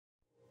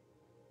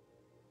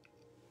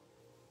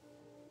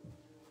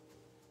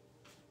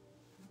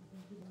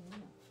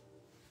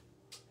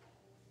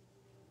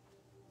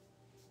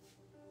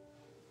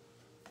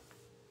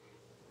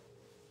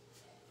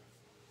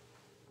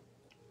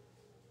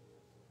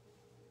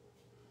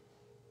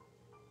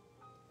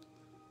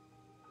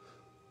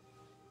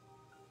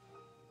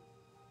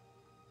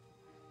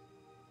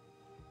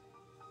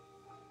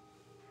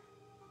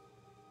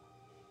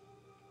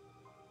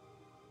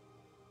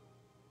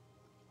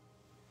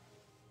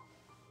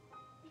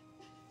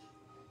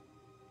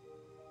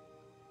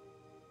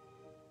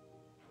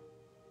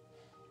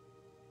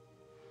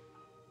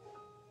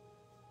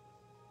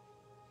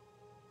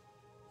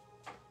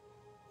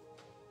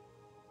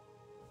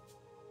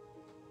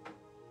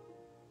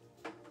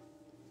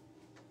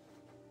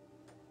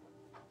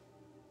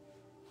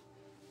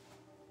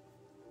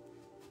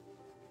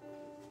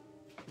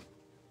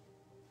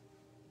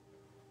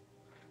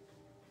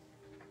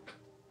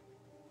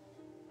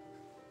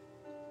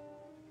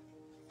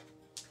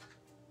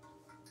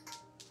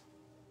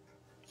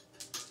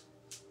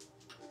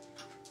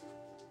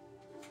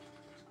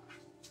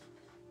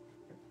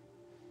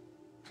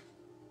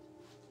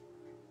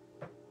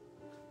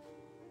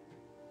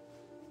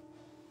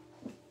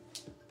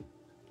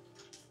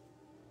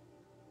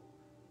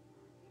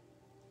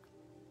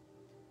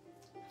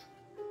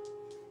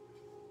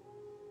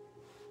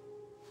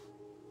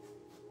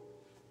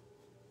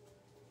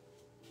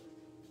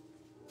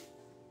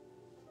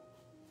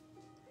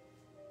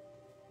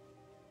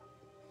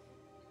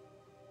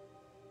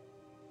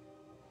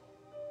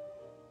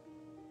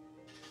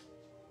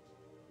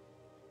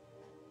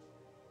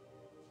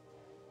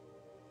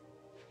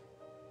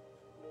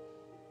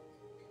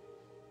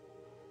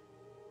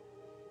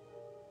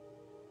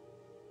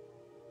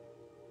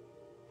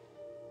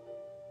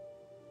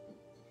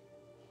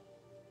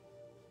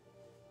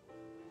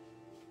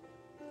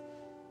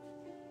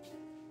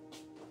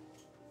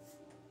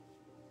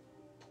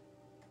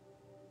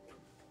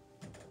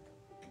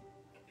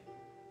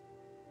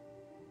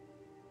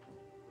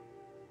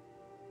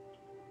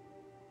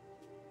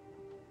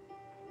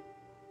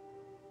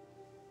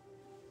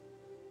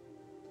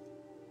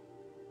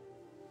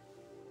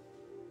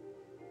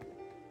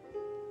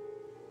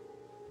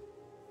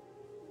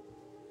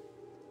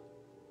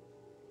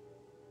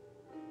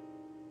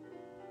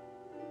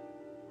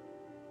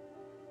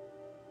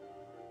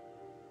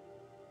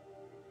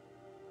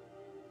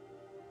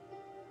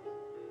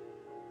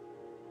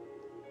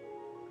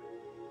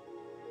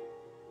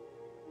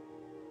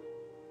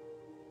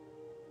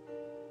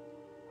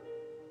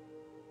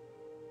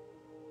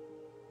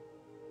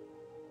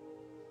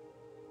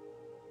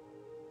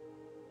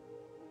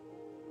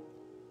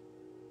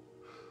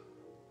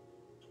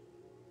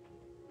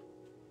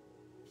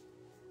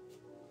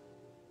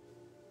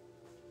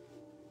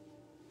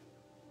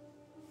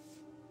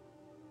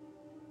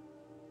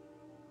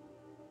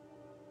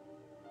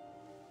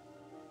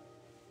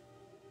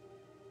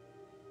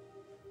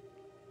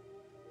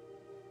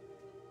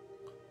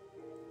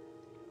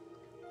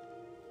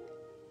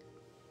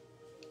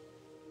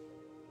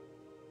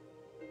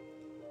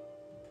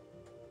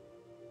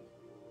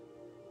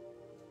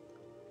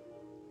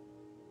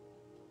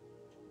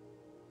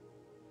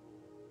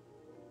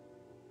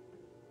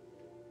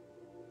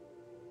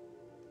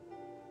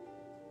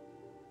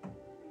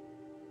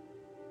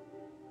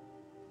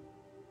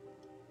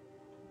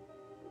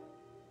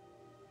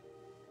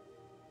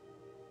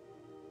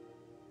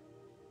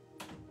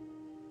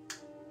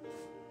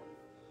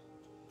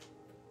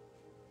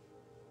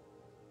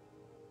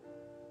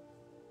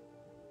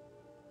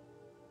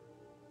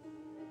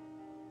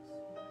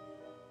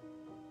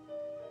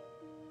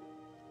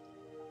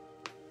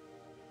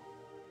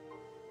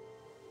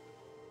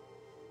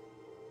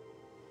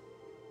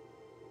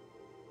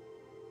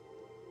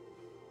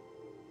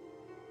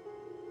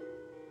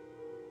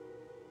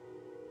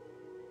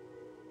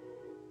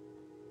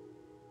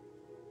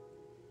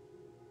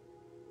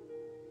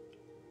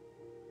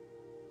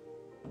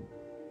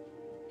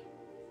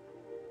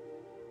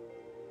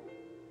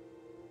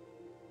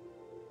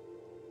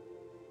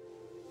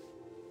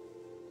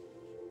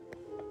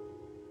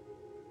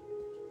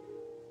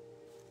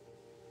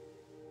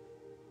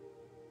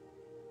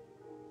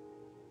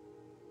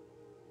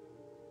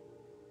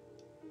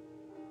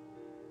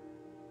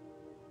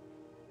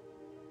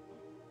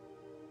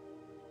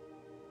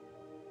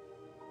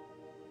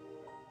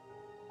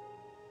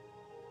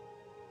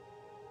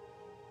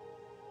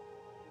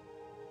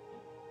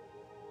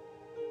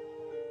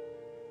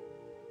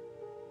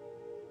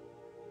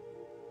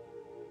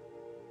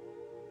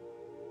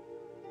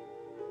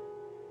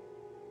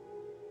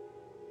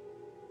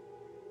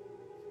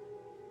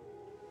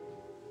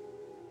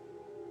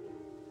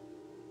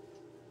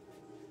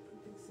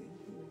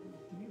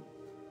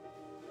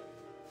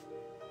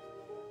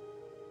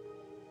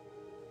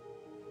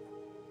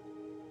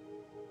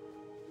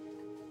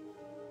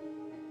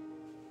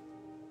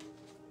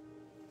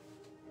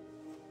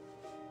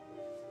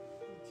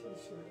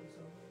shirt is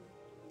over.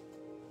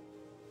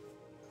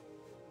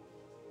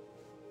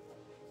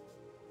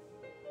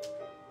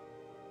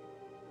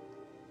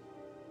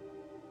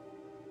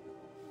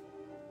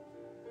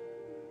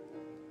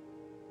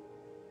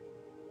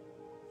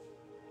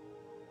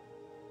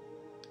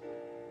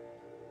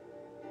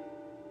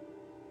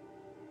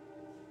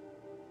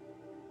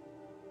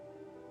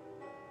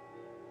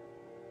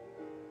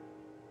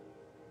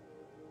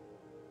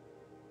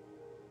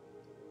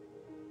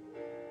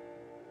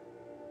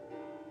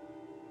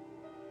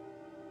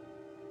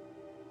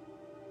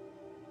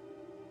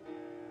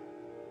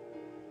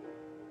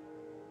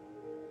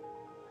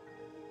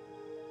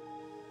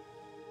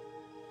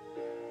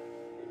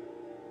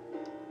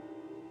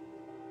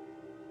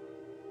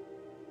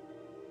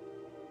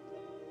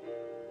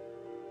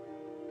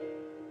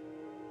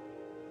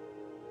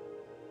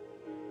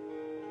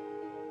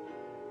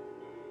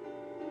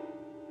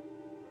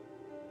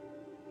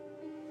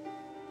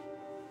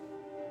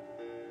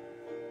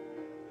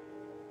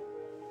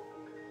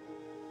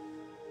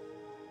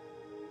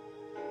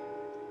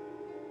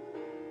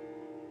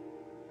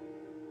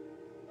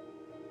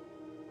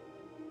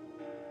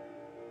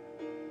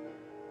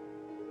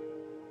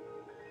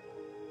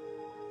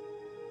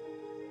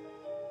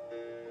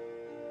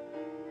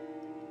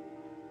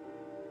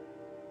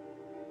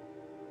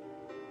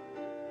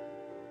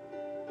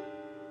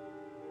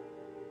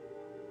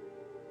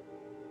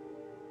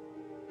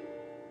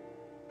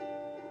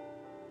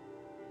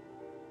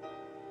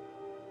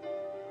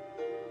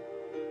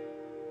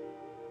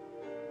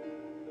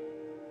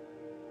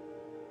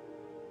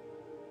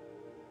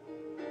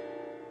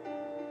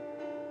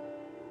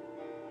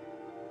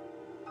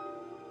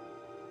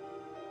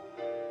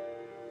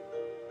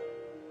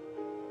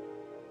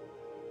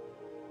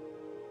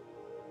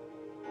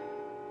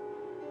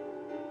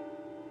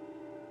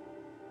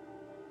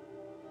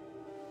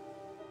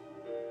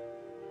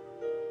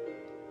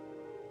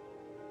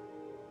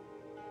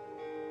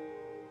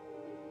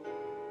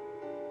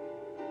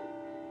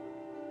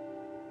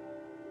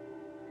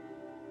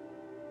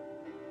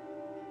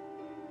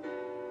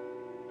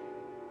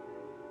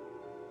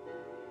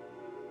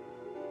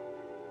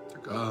 To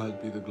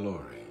God be the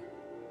glory.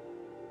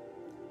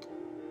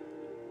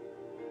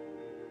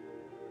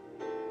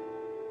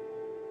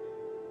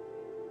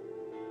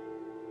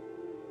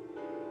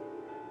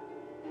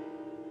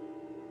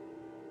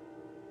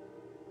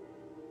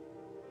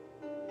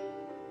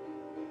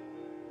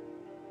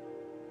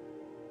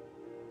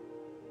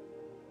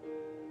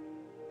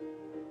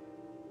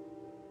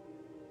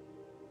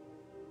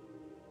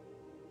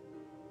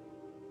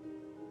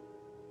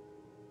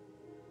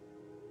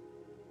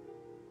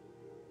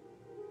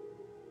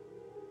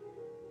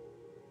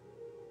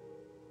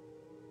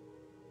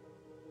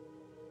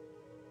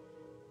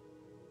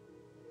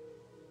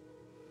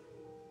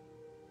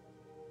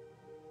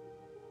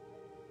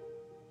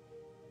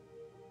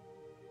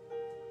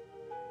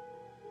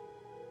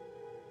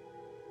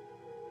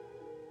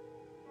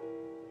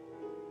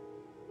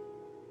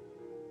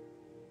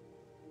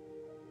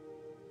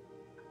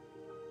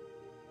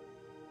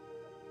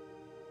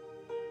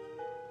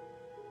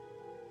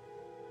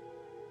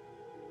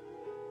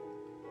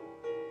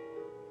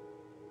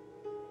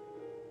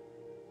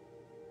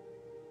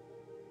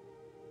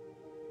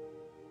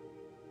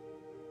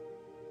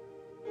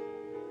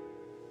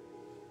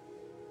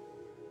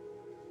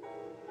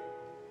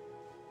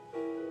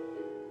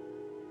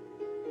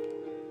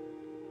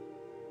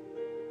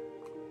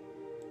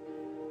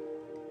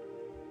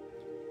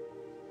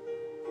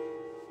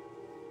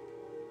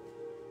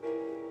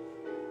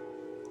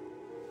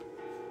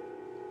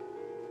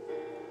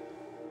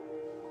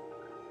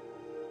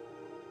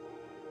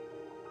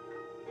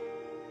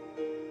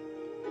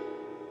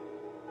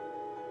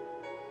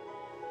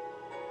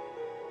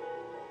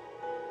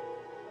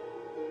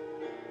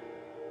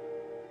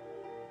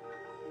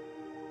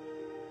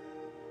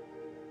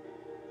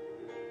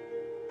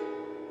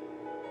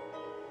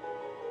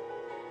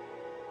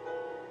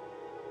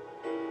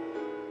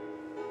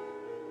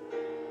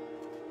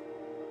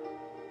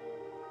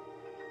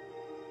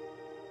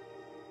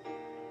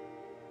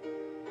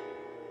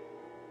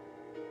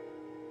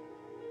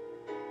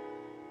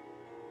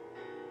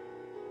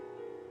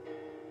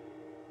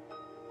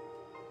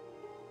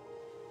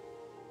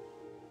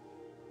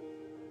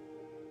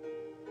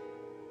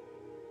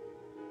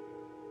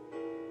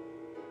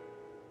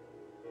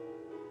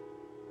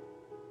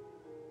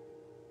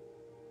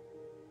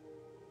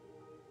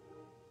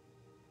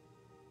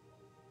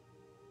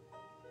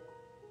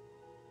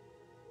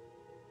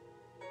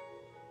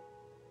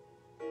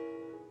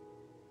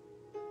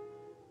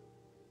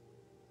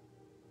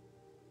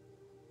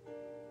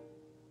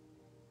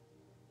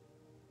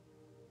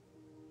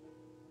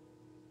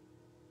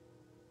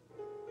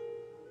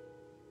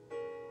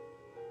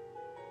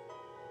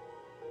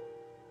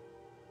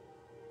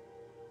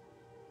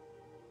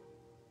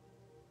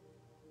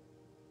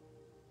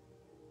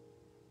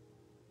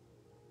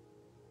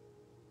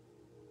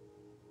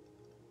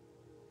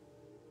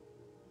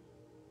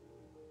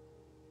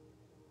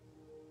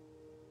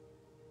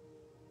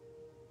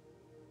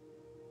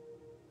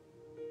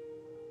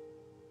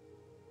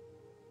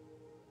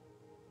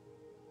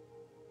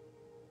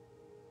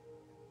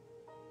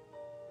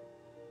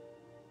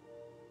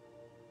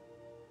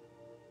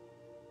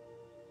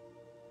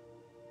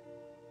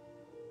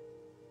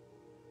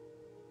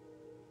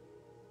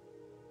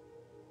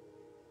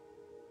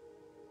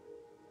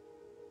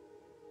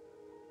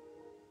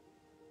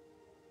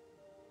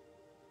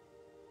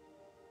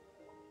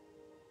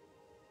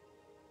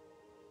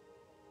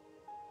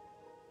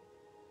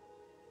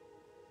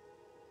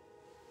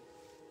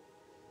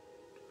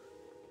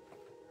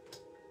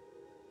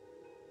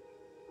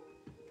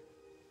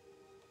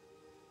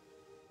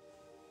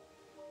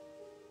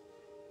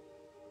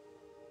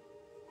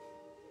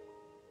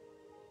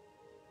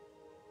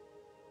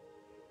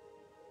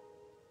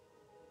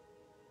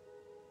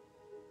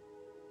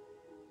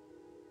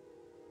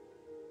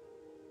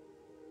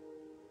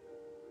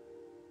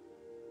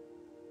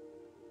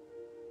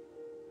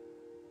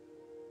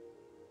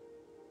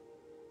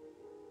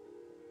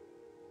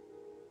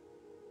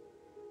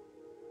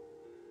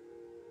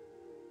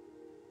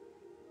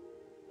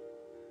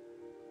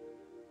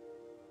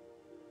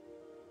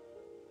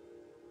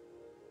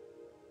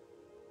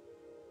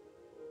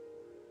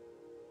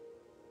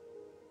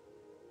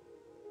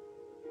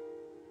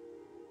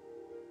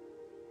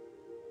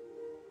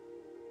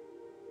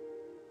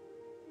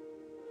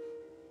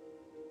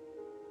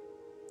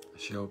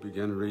 shall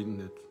begin reading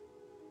at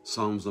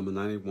Psalms number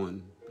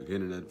 91,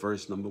 beginning at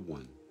verse number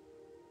 1.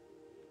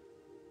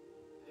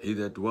 He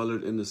that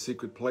dwelleth in the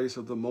secret place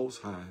of the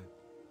Most High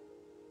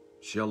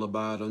shall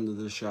abide under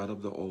the shadow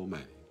of the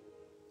Almighty.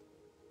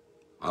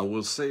 I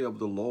will say of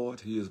the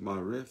Lord, he is my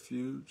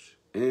refuge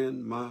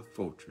and my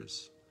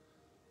fortress.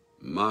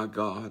 My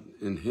God,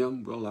 in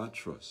him will I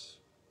trust.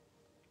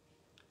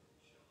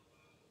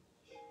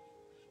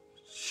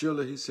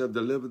 Surely he shall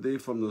deliver thee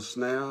from the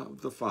snare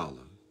of the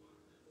fowler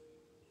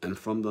and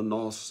from the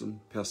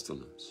noisome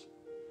pestilence.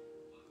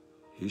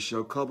 He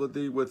shall cover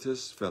thee with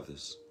his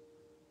feathers,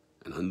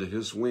 and under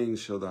his wings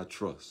shall thou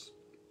trust.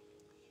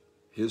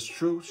 His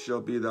truth shall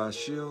be thy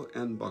shield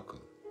and buckler.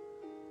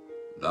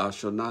 Thou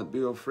shalt not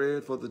be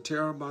afraid for the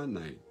terror by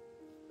night,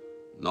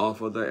 nor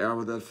for the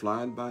arrow that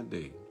flieth by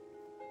day,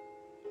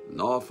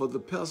 nor for the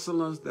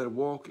pestilence that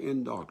walk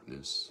in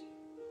darkness,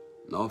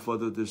 nor for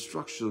the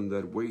destruction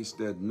that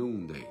wastes at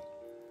noonday.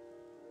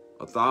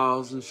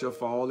 1,000 shall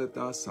fall at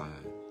thy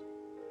side,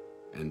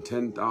 and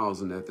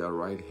 10,000 at thy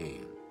right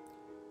hand,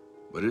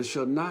 but it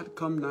shall not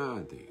come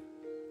nigh thee.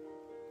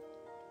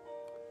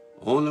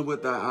 Only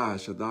with thy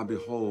eyes shalt thou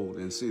behold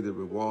and see the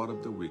reward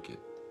of the wicked,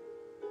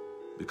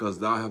 because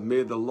thou hast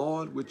made the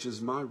Lord, which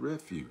is my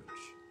refuge,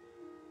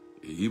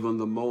 even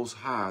the Most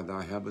High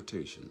thy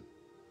habitation.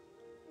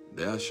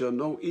 There shall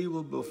no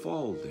evil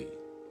befall thee,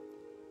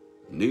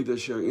 neither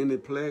shall any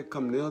plague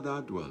come near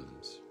thy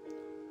dwellings.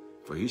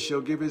 For he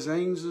shall give his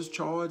angels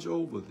charge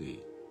over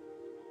thee,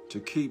 to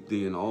keep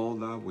thee in all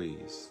thy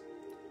ways.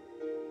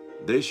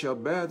 They shall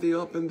bear thee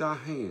up in thy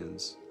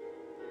hands,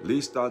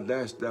 lest thou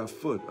dash thy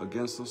foot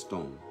against a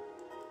stone.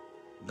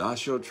 Thou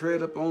shalt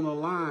tread upon a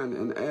lion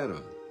and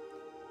adder,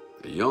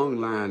 a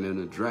young lion and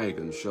a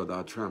dragon shall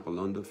thou trample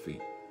under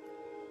feet.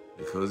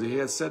 Because he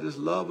hath set his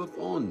love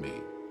upon me,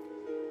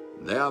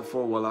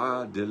 therefore will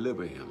I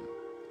deliver him.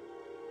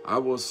 I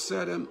will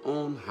set him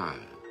on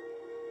high,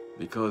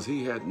 because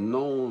he hath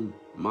known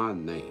my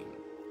name.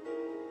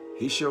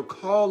 He shall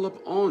call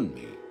upon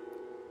me,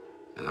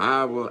 and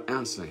I will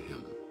answer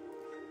him.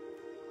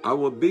 I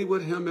will be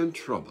with him in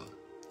trouble.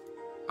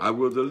 I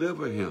will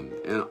deliver him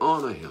and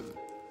honor him.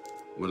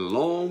 With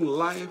long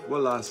life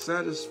will I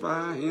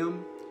satisfy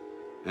him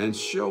and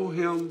show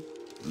him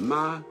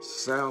my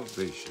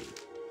salvation.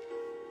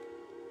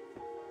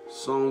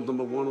 Psalm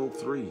number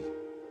 103.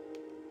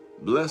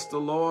 Bless the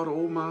Lord,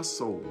 O my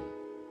soul,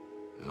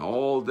 and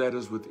all that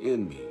is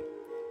within me.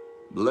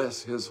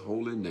 Bless his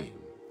holy name.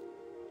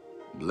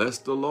 Bless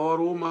the Lord,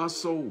 O my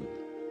soul,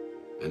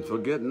 and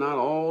forget not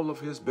all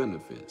of his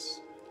benefits,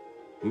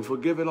 who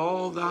forgiveth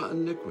all thy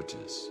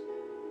iniquities,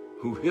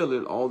 who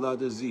healeth all thy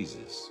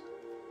diseases,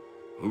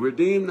 who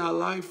redeemed thy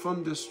life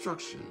from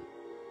destruction,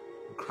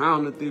 who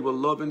crowned thee with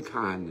loving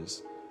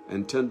kindness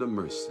and tender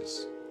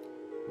mercies,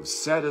 who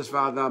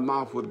satisfy thy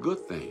mouth with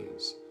good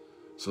things,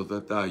 so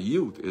that thy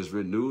youth is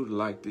renewed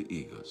like the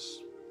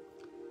eagles.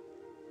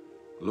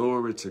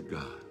 Glory to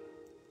God.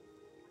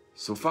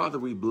 So, Father,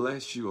 we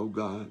bless you, O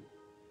God,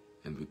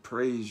 and we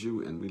praise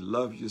you, and we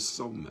love you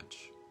so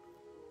much.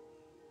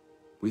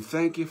 We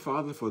thank you,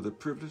 Father, for the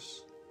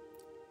privilege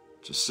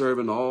to serve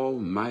an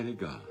almighty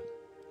God.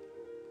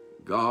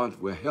 God,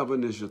 where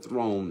heaven is your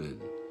throne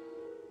and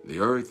the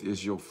earth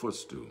is your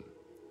footstool.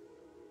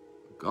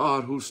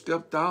 God, who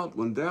stepped out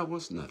when there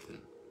was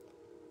nothing,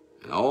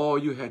 and all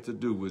you had to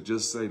do was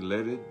just say,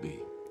 let it be.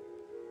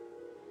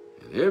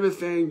 And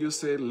everything you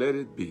said, let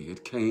it be,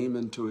 it came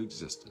into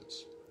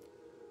existence.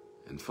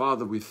 And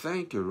Father, we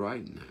thank you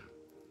right now.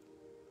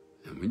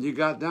 And when you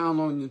got down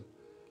on you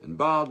and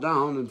bowed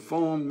down and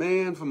formed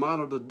man from out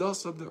of the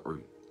dust of the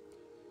earth,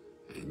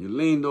 and you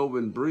leaned over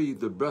and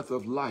breathed the breath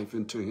of life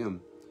into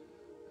him,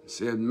 and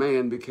said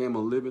man became a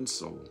living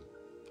soul.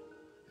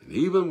 And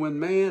even when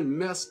man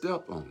messed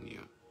up on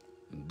you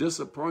and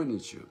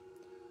disappointed you,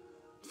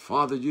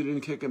 Father, you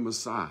didn't kick him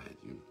aside.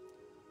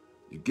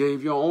 You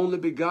gave your only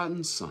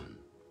begotten Son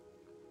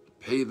to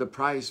pay the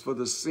price for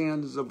the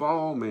sins of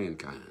all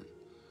mankind.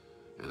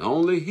 And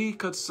only he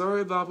could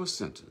serve our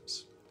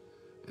sentence.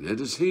 And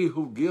it is he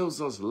who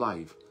gives us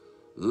life,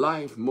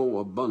 life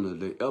more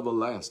abundantly,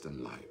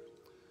 everlasting life.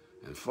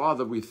 And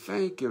Father, we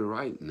thank you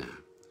right now.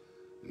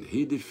 And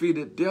he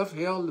defeated death,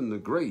 hell, and the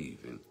grave,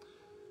 and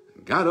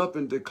got up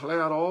and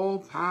declared all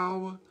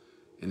power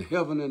in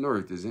heaven and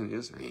earth is in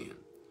his hand.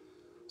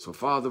 So,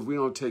 Father, we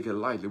don't take it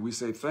lightly. We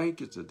say thank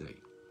you today.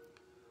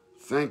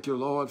 Thank you,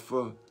 Lord,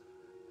 for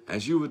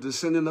as you were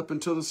descending up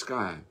into the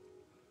sky,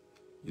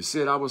 you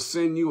said, I will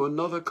send you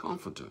another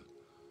comforter,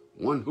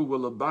 one who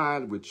will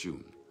abide with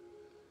you.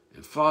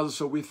 And Father,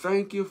 so we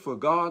thank you for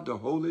God, the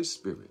Holy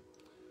Spirit,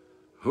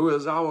 who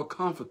is our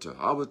comforter,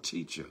 our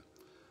teacher,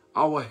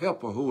 our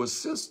helper, who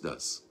assists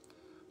us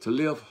to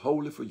live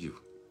holy for you.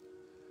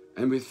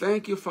 And we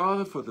thank you,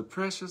 Father, for the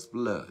precious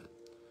blood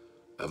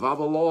of our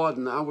Lord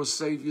and our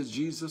Savior,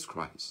 Jesus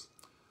Christ,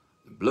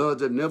 the blood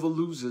that never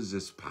loses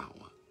its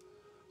power,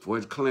 for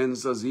it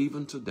cleanses us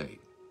even today.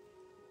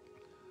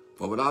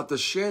 For without the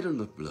shedding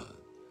of blood,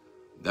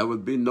 there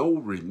would be no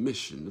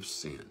remission of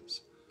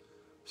sins.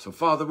 So,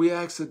 Father, we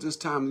ask at this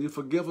time that you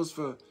forgive us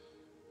for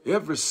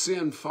every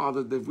sin,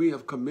 Father, that we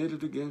have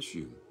committed against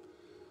you,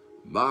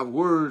 by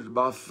word,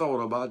 by thought,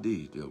 or by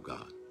deed, dear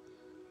God,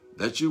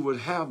 that you would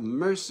have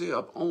mercy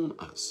upon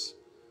us,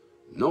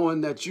 knowing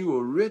that you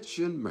are rich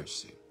in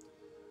mercy,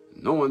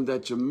 knowing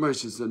that your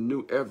mercies are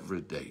new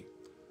every day.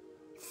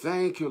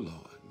 Thank you,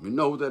 Lord. We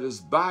know that it's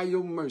by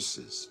your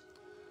mercies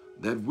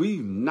that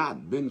we've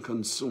not been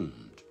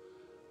consumed,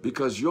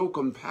 because your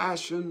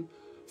compassion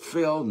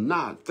fail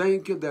not.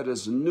 Thank you that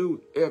it's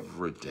new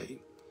every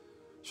day.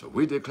 So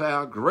we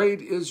declare,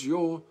 great is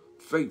your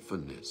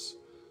faithfulness,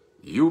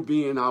 you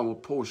being our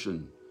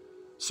portion,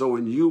 so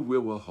in you we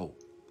will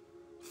hope.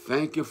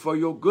 Thank you for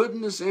your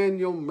goodness and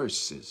your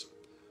mercies,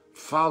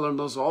 following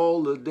us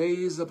all the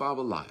days of our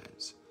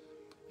lives.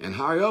 And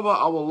however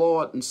our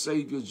Lord and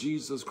Savior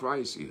Jesus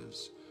Christ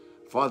is,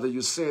 Father,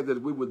 you said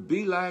that we would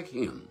be like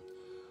him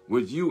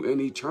with you in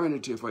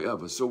eternity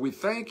forever. So we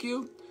thank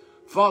you,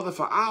 Father,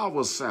 for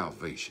our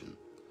salvation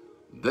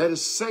that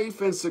is safe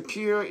and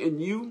secure in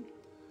you.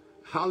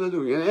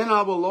 Hallelujah. And in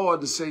our Lord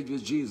and Savior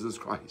Jesus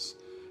Christ,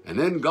 and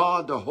in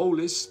God the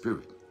Holy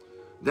Spirit,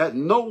 that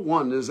no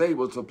one is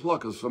able to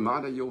pluck us from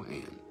out of your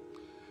hand.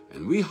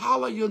 And we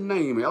holler your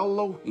name,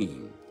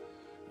 Elohim.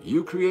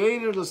 You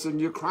created us and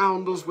you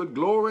crowned us with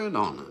glory and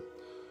honor.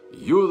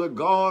 You're the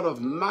God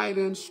of might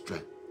and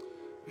strength.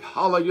 We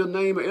holler your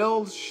name,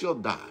 El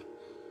Shaddai.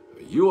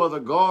 You are the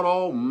God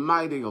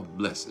Almighty of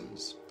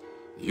blessings.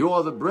 You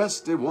are the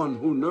breasted one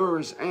who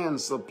nourishes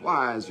and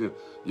supplies you.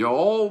 You're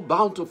all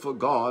bountiful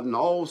God and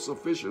all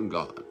sufficient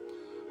God.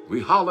 We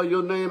holler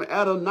your name,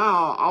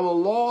 Adonai, our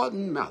Lord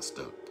and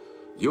Master.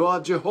 You are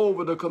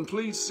Jehovah, the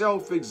complete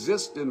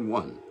self-existent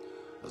one,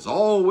 as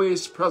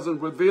always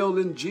present, revealed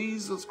in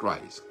Jesus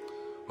Christ,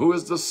 who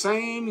is the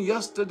same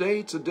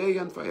yesterday, today,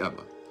 and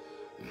forever.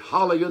 We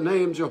holler your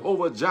name,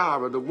 Jehovah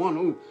Jireh, the one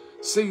who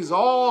sees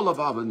all of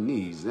our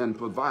needs and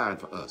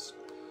provides for us.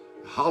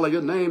 We holler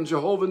your name,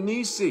 Jehovah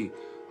Nisi,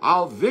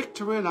 our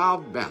victory and our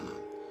banner.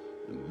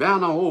 The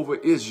banner over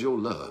is your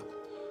love.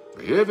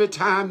 For every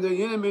time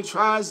the enemy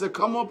tries to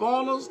come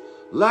upon us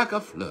like a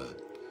flood,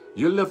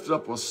 you lift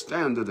up a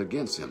standard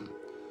against him.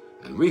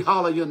 And we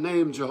holler your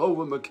name,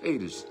 Jehovah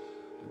Makadesh,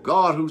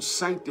 God who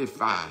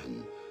sanctified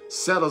and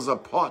set us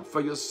apart for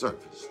your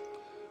service.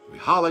 We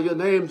holler your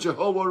name,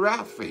 Jehovah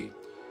Rapha,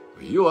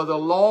 for you are the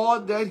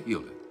Lord that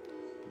healeth,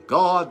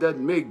 God that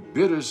make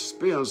bitter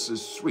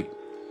experiences sweet.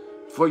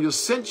 For you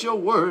sent your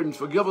word and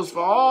forgive us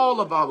for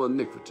all of our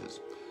iniquities.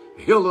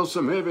 Heal us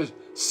from every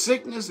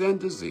sickness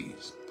and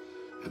disease.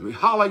 And we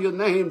holler your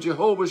name,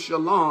 Jehovah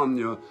Shalom,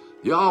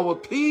 you're our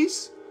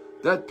peace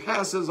that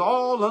passes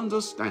all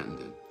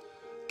understanding,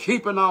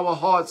 keeping our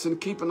hearts and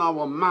keeping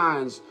our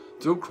minds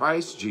through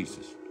Christ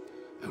Jesus.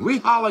 And we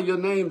holler your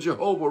name,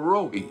 Jehovah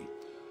Rohi.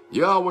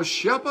 You're our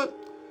shepherd,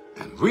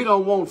 and we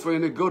don't want for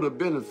any good or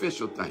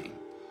beneficial thing.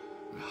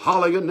 We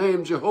holler your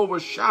name, Jehovah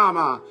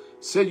Shammah.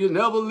 Say you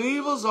never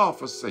leave us or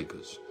forsake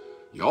us.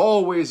 You're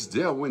always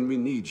there when we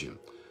need you.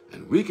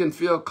 And we can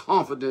feel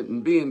confident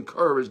and be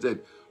encouraged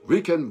that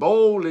we can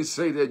boldly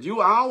say that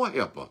you are our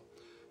helper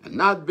and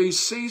not be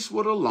seized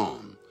with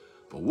alarm.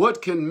 For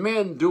what can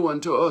men do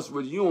unto us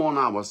with you on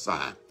our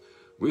side?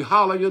 We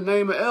holler your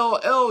name,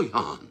 El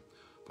Elyon,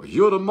 for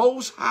you're the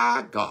most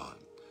high God,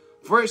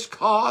 first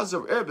cause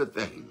of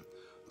everything,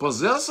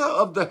 possessor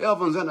of the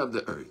heavens and of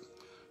the earth.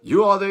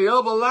 You are the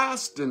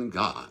everlasting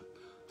God,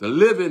 the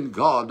living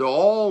God, the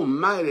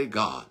almighty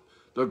God,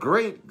 the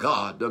great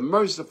God, the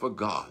merciful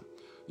God.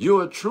 You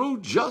are true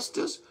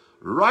justice,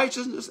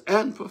 righteousness,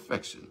 and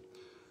perfection.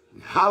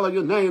 And holler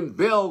your name,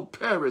 Bel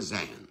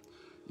Perazim,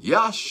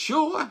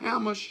 Yahshua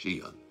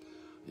HaMashiach,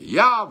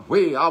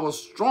 Yahweh, our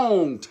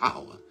strong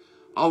tower,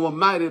 our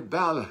mighty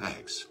battle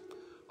axe,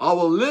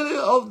 our lily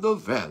of the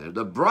valley,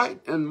 the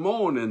bright and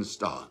morning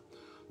star,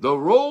 the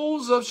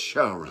rose of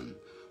Sharon,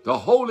 the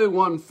Holy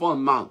One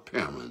from Mount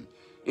Paran,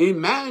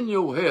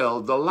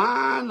 Emmanuel, the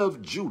Lion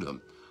of Judah,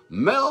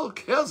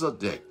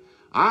 Melchizedek,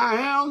 I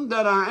am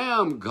that I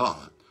am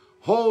God,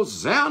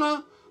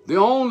 Hosanna, the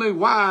only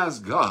wise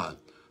God,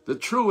 the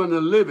true and the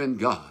living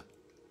God,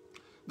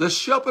 the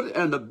shepherd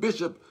and the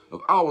bishop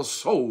of our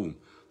soul,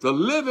 the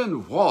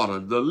living water,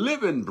 the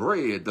living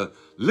bread, the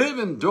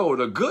living door,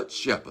 the good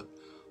shepherd,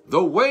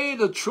 the way,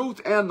 the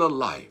truth, and the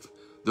life,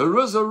 the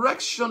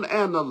resurrection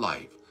and the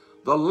life,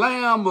 the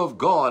Lamb of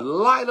God,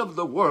 light of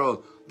the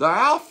world, the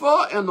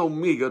Alpha and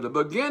Omega, the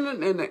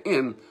beginning and the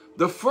end,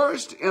 the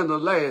first and the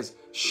last,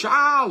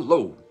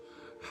 Shalom.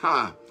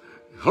 Ha.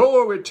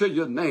 Glory to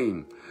your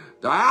name,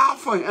 the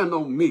Alpha and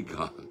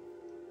Omega.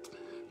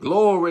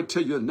 Glory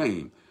to your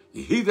name.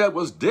 He that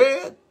was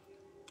dead,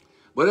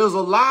 but is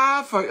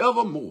alive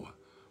forevermore,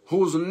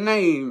 whose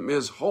name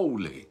is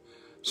holy.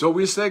 So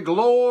we say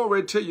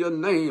glory to your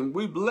name.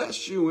 We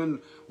bless you and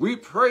we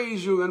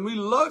praise you and we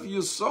love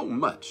you so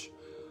much.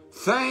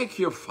 Thank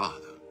you,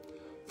 Father,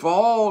 for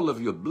all of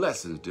your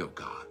blessings, dear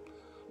God.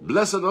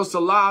 Blessing us to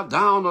lie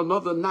down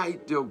another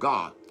night, dear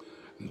God.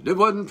 It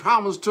wasn't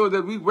promised to us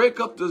that we wake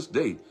up this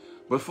day.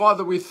 But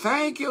Father, we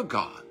thank you,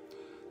 God,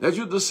 that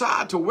you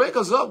decide to wake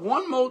us up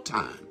one more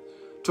time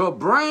to a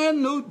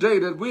brand new day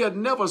that we had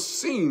never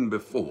seen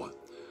before.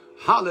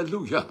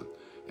 Hallelujah.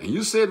 And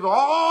you said for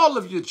all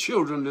of your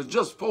children are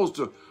just supposed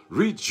to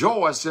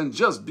rejoice and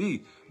just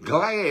be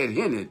glad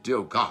in it,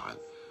 dear God.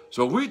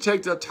 So we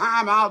take the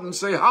time out and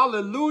say,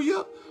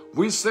 hallelujah.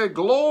 We say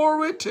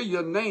glory to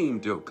your name,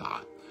 dear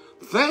God.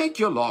 Thank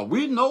you, Lord.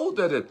 We know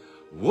that it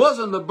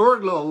wasn't the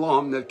burglar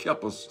alarm that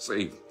kept us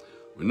safe.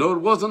 We know it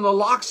wasn't the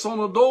locks on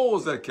the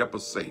doors that kept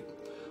us safe.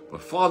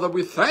 But Father,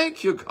 we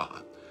thank you,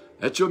 God,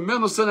 that your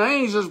ministering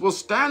angels will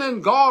stand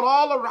in guard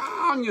all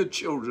around your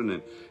children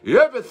and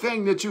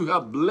everything that you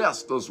have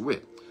blessed us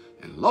with.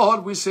 And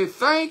Lord, we say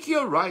thank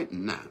you right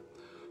now.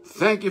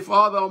 Thank you,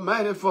 Father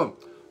Almighty, for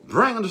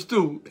bringing us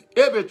through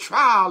every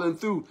trial and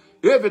through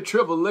every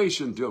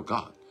tribulation, dear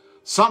God.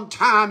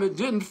 Sometimes it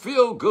didn't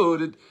feel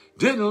good. It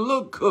didn't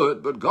look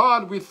good. But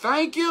God, we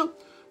thank you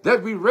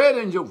that we read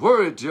in your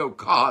word, dear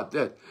God,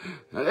 that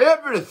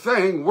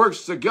everything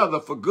works together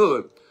for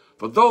good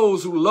for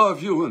those who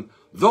love you and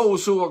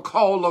those who are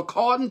called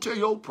according to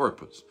your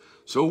purpose.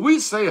 So we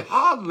say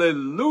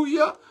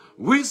hallelujah.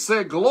 We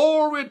say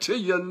glory to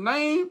your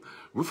name.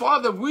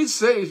 Father, we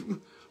say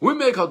we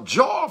make a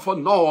joyful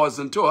noise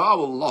unto our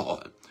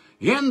Lord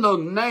in the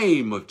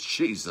name of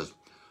Jesus.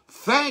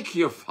 Thank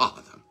you,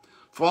 Father,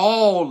 for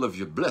all of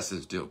your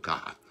blessings, dear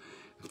God.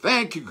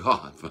 Thank you,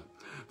 God, for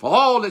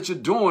all that you're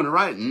doing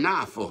right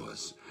now for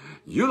us.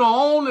 You're the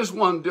only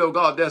one, dear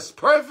God, that's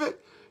perfect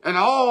in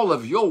all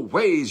of your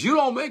ways. You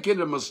don't make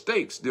any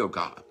mistakes, dear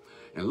God.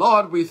 And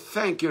Lord, we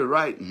thank you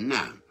right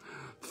now.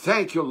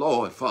 Thank you,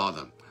 Lord,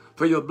 Father,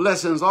 for your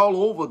blessings all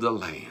over the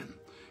land.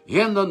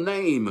 In the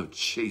name of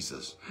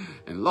Jesus.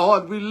 And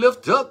Lord, we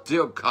lift up,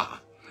 dear God,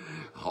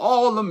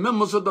 all the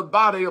members of the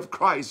body of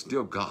Christ,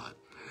 dear God.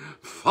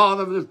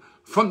 Father,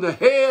 from the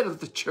head of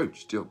the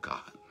church, dear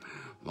God,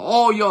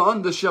 all your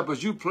under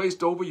shepherds you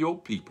placed over your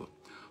people.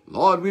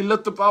 Lord, we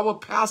lift up our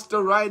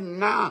pastor right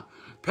now,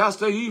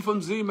 Pastor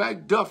Ephraim Z.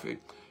 McDuffie,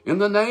 in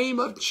the name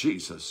of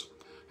Jesus.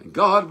 And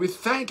God, we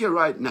thank you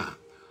right now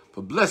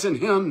for blessing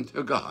him,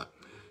 dear God,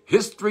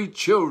 his 3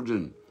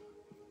 children,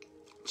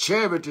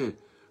 Charity,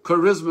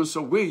 Charisma,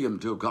 Sir William,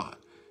 dear God,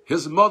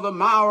 his mother,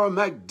 Myra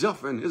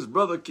McDuffie, and his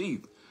brother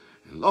Keith,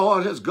 and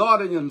Lord, his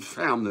guardian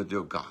family,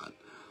 dear God,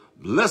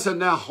 blessing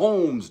their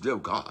homes, dear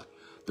God,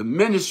 the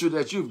ministry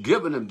that you've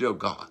given them, dear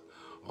God,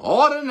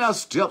 ordering their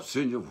steps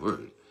in your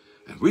word.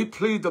 And we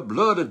plead the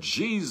blood of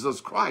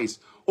Jesus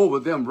Christ over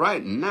them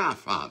right now,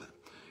 Father,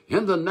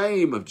 in the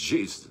name of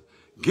Jesus,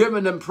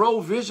 giving them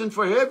provision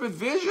for every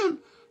vision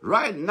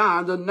right now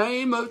in the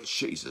name of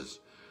Jesus.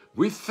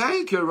 We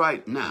thank you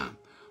right now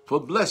for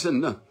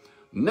blessing the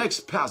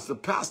next pastor,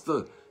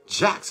 Pastor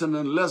Jackson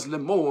and Leslie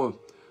Moore,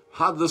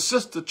 the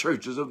sister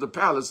churches of the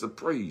Palace of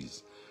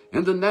Praise,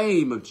 in the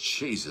name of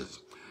Jesus.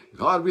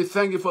 God, we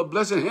thank you for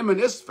blessing him and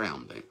his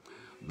family,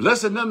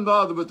 blessing them,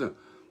 Father, with the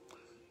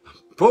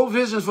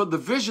provisions for the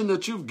vision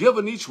that you've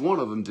given each one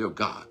of them, dear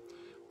God,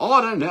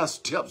 ordering their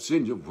steps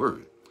in your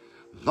word.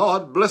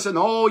 Lord, blessing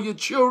all your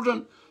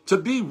children to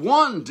be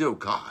one, dear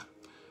God,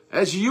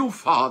 as you,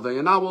 Father,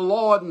 and our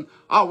Lord and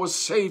our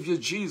Savior,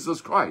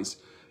 Jesus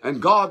Christ,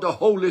 and God, the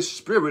Holy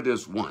Spirit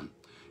is one.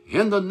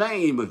 In the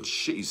name of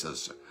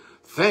Jesus,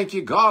 thank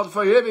you, God,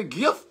 for every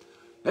gift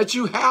that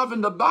you have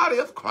in the body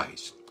of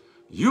Christ.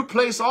 You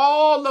place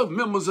all the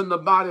members in the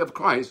body of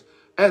Christ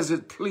as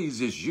it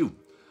pleases you.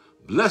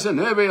 Blessing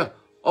every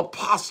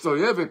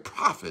apostle, every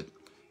prophet,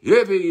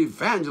 every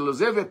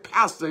evangelist, every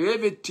pastor,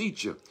 every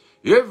teacher,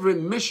 every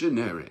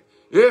missionary,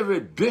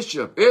 every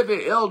bishop,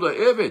 every elder,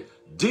 every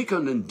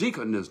deacon and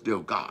deaconess, dear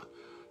God.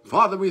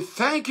 Father, we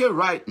thank you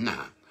right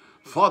now,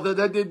 Father,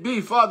 that it be,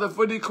 Father,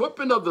 for the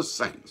equipping of the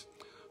saints,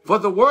 for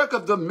the work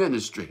of the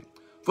ministry,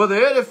 for the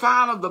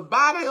edifying of the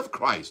body of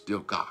Christ, dear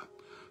God.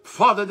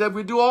 Father, that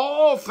we do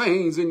all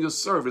things in your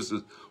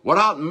services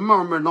without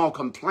murmuring or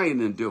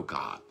complaining, dear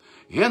God.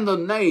 In the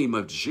name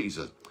of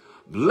Jesus,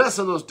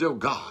 blessing us, dear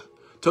God,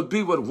 to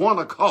be with one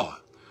accord.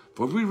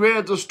 For we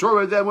read the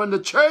story that when the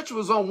church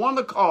was on one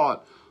accord,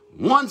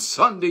 one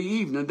Sunday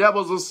evening, there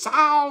was a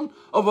sound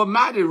of a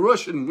mighty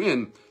rushing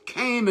wind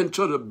came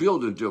into the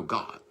building, dear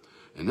God.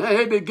 And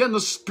they began to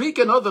speak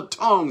in other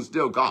tongues,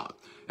 dear God,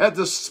 as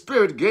the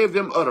Spirit gave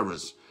them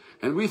utterance.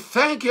 And we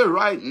thank you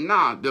right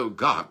now, dear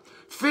God.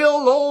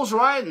 Fill those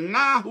right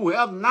now who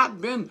have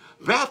not been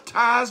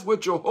baptized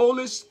with your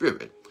Holy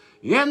Spirit.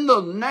 In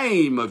the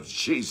name of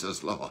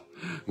Jesus, Lord.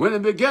 When they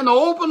begin to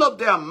open up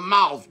their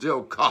mouth,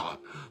 dear God,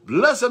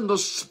 bless them to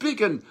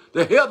speak in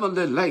the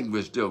heavenly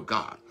language, dear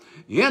God.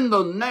 In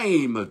the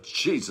name of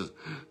Jesus.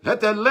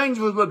 That their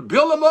language would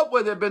build them up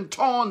where they've been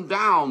torn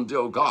down,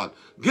 dear God.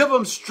 Give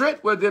them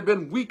strength where they've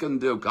been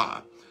weakened, dear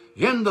God.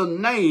 In the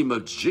name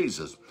of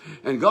Jesus.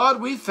 And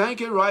God, we thank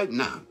you right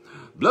now.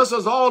 Bless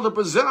us all to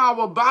present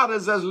our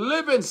bodies as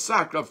living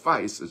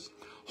sacrifices,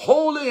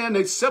 holy and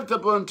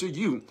acceptable unto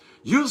you.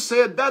 You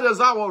said that is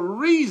our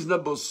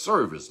reasonable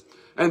service.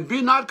 And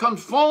be not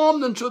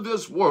conformed into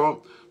this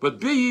world, but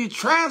be ye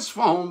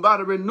transformed by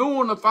the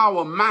renewing of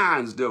our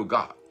minds, dear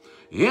God.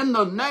 In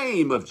the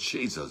name of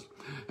Jesus.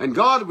 And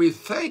God, we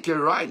thank you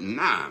right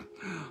now.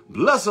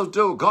 Bless us,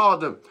 dear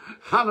God.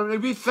 Hallelujah.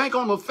 We think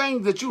on the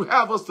things that you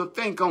have us to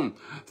think on.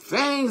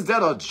 Things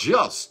that are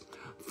just.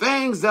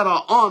 Things that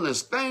are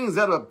honest. Things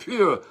that are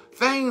pure.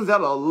 Things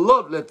that are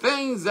lovely.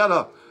 Things that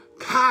are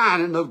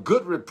kind and of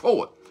good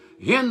report.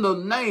 In the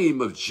name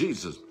of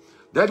Jesus.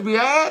 That we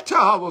add to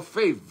our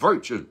faith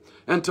virtue.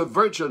 And to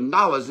virtue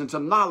knowledge. And to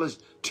knowledge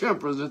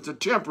temperance. And to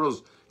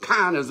temperance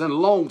kindness and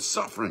long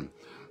suffering.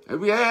 And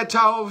we add to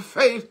our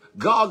faith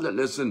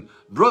godliness and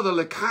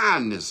brotherly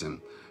kindness, and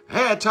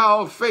add to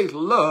our faith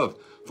love.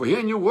 For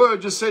in your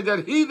word you say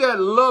that he that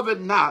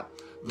loveth not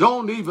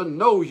don't even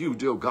know you,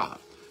 dear God.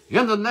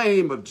 In the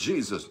name of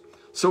Jesus.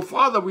 So,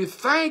 Father, we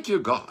thank you,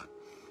 God,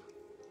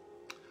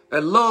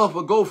 that love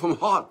will go from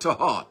heart to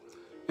heart.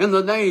 In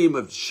the name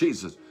of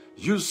Jesus.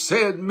 You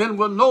said men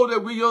will know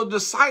that we are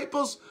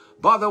disciples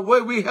by the way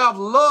we have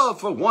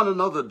love for one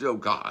another, dear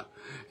God.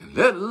 And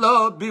let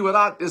love be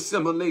without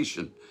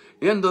dissimulation.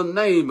 In the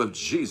name of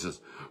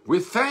Jesus. We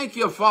thank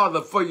you,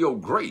 Father, for your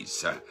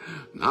grace.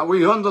 Now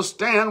we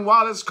understand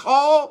why it's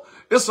called.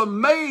 It's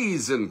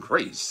amazing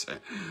grace.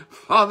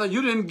 Father,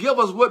 you didn't give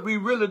us what we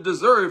really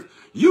deserved.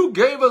 You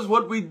gave us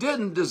what we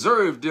didn't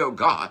deserve, dear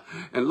God.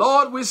 And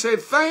Lord, we say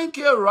thank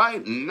you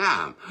right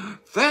now.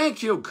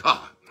 Thank you,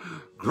 God.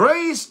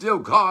 Grace, dear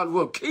God,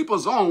 will keep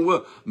us on,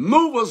 will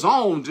move us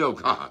on, dear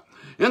God.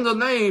 In the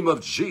name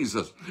of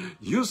Jesus,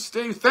 you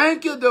say,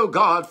 thank you, dear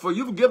God, for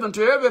you've given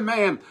to every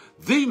man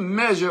the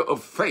measure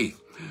of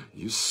faith.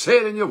 You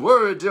said in your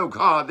word, dear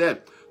God,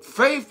 that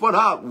faith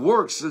without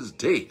works is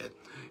dead.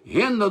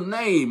 In the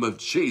name of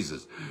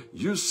Jesus,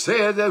 you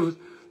said that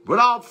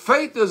without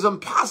faith it is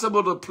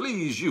impossible to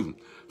please you.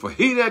 For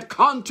he that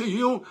come to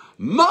you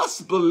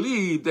must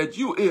believe that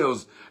you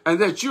is, and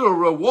that you are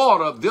a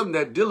rewarder of them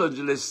that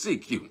diligently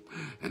seek you.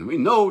 And we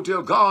know,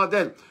 dear God,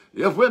 that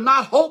if we're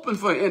not hoping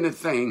for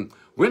anything,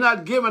 we're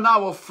not giving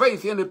our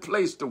faith any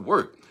place to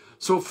work.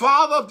 So,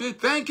 Father, we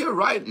thank you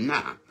right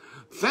now.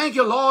 Thank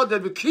you, Lord,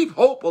 that we keep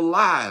hope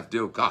alive,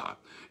 dear God.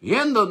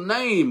 In the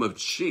name of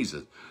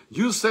Jesus,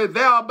 you say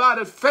there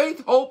abideth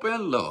faith, hope,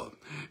 and love.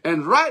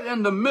 And right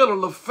in the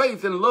middle of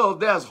faith and love,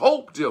 there's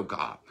hope, dear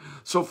God.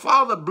 So,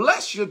 Father,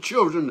 bless your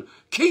children.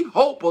 Keep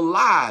hope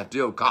alive,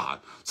 dear God,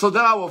 so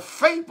that our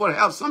faith will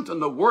have something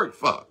to work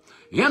for.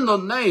 In the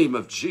name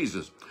of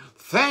Jesus,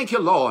 thank you,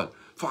 Lord,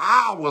 for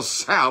our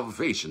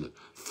salvation.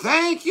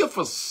 Thank you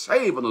for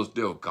saving us,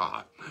 dear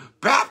God,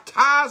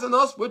 baptizing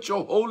us with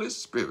your Holy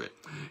Spirit.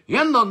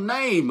 In the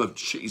name of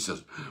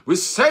Jesus, we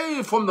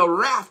save from the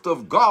wrath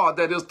of God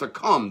that is to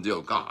come,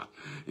 dear God.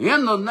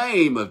 In the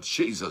name of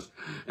Jesus.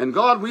 And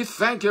God, we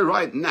thank you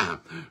right now.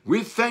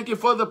 We thank you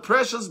for the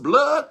precious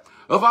blood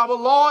of our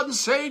Lord and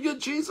Savior,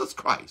 Jesus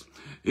Christ.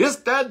 It's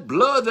that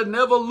blood that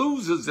never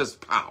loses its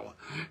power.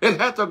 It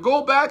had to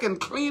go back and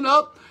clean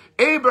up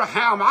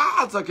Abraham,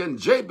 Isaac, and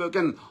Jacob,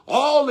 and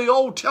all the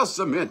Old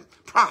Testament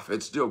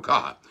prophets, dear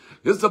God.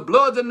 It's the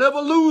blood that never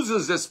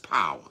loses its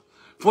power,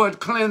 for it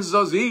cleanses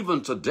us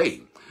even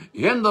today.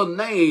 In the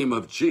name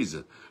of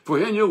Jesus.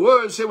 For in your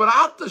word say,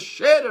 without the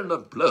shedding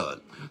of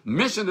blood,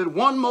 mention it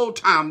one more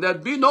time,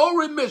 there'd be no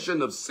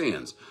remission of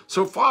sins.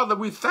 So, Father,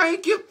 we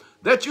thank you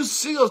that you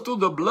see us through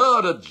the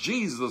blood of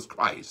Jesus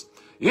Christ.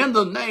 In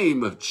the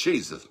name of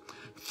Jesus.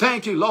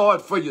 Thank you,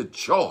 Lord, for your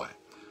joy.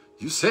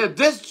 You said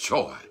this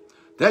joy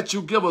that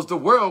you give us, the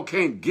world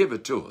can't give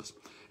it to us,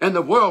 and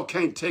the world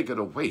can't take it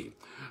away.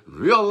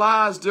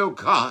 Realize, dear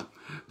God,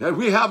 that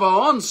we have an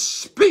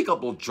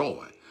unspeakable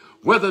joy,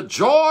 where the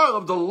joy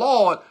of the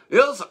Lord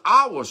is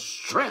our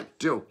strength,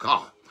 dear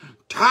God.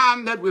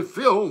 Time that we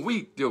feel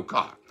weak, dear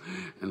God.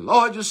 And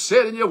Lord, you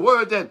said in your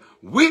word that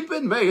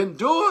weeping may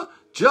endure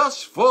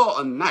just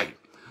for a night.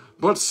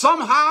 But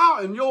somehow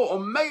in your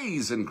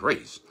amazing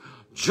grace,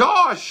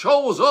 joy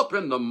shows up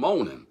in the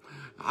morning.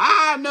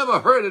 I never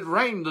heard it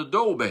ring the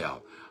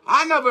doorbell.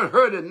 I never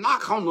heard it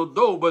knock on the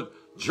door, but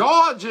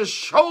joy just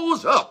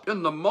shows up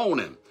in the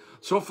morning.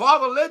 So,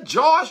 Father, let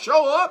joy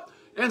show up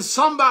in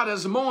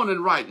somebody's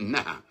morning right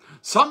now.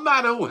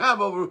 Somebody who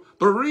have a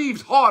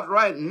bereaved heart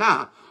right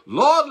now.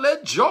 Lord,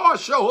 let joy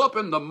show up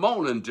in the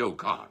morning, dear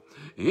God.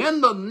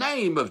 In the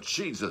name of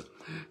Jesus.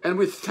 And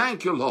we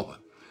thank you, Lord.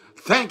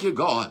 Thank you,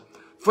 God,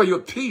 for your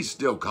peace,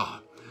 dear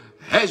God.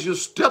 As you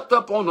stepped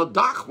up on the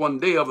dock one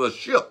day of a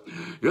ship,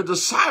 your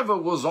disciple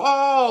was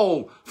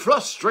all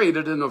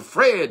frustrated and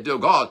afraid, dear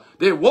God.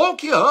 They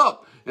woke you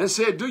up and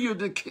said, do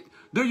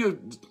you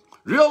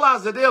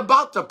realize that they're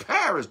about to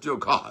perish, dear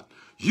God?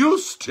 You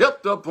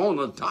stepped up on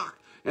the dock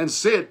and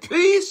said,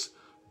 peace,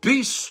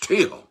 be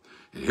still.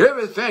 And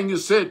everything you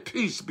said,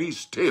 peace, be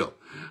still.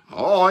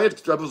 Oh,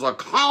 there was a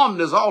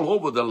calmness all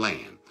over the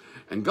land.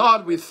 And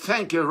God, we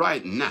thank you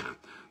right now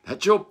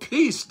that your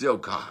peace, dear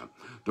God,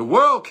 the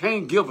world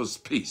can't give us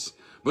peace,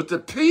 but the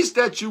peace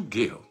that you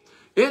give,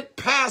 it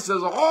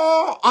passes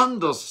all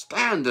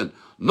understanding.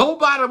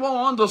 Nobody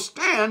will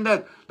understand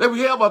that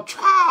we have a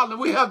trial and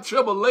we have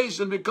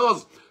tribulation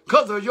because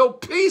of your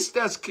peace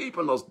that's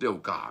keeping us, dear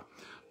God.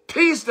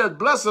 Peace that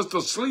blesses us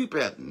to sleep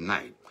at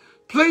night.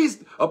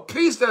 Please, a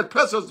peace that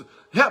blesses us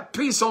have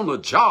peace on the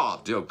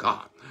job, dear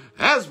God.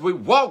 as we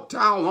walk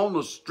down on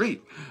the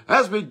street,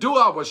 as we do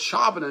our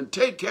shopping and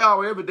take care of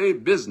our everyday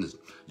business.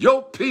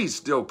 Your peace,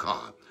 dear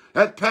God,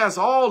 that passes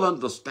all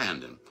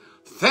understanding.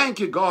 Thank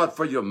you, God,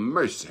 for your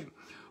mercy.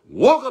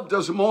 Woke up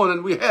this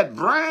morning, we had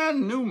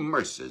brand new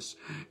mercies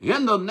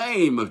in the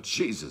name of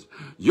Jesus.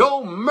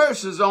 Your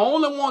mercies are the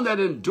only one that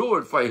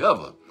endured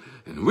forever.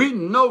 And we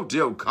know,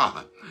 dear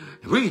God,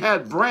 we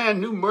had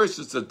brand new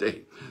mercies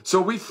today. So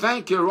we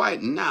thank you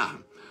right now.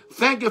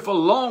 Thank you for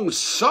long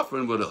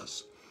suffering with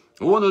us.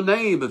 Oh, in the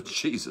name of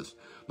Jesus.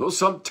 Though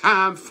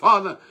sometimes,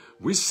 Father,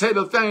 we say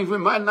the things we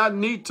might not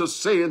need to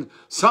say, and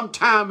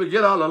sometimes we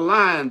get out of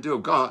line, dear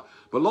God.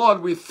 But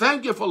Lord, we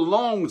thank you for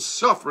long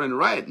suffering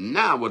right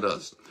now with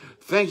us.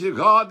 Thank you,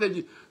 God,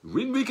 that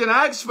we can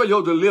ask for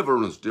your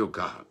deliverance, dear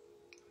God.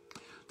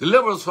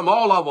 Deliver us from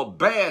all our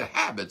bad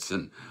habits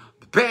and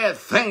bad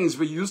things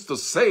we used to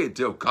say,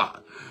 dear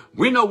God.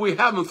 We know we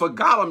haven't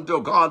forgotten them, dear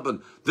God, but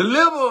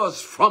deliver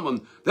us from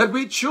them, that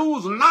we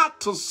choose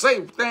not to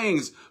say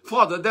things,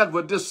 Father, that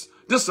would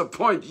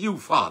disappoint you,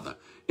 Father,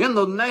 in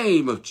the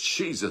name of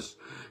Jesus.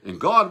 And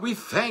God, we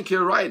thank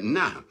you right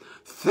now.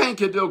 Thank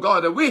you, dear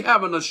God, that we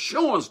have an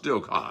assurance, dear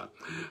God.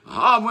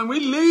 When we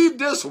leave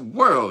this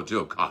world,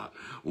 dear God,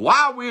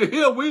 while we're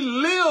here, we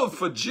live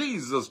for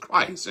Jesus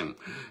Christ.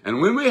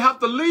 And when we have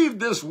to leave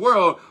this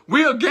world,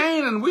 we're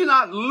gaining, we're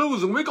not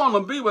losing. We're going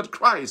to be with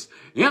Christ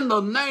in the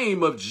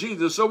name of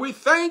Jesus. So we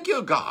thank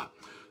you, God,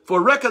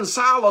 for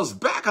reconciling us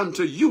back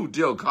unto you,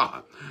 dear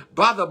God,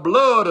 by the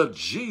blood of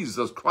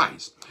Jesus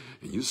Christ.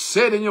 And you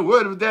said in your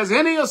word, if there's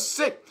any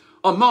sick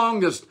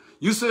among us,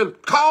 you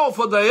said, call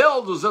for the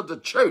elders of the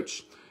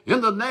church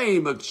in the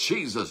name of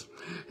Jesus.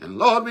 And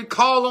Lord, we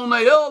call on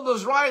the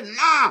elders right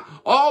now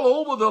all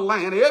over the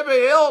land,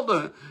 every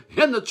elder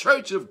in the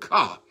church of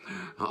God.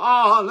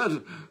 Let us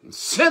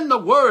send the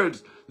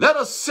word. Let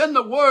us send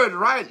the word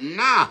right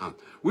now.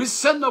 We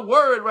send the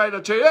word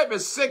right to every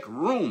sick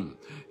room,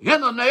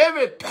 in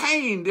every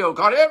pain, dear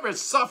God, every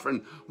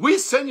suffering. We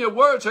send your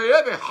word to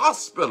every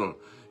hospital,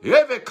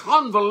 every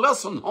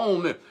convalescent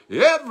home,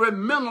 every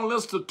mental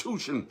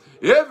institution,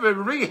 every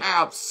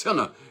rehab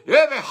center,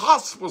 every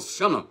hospital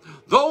center,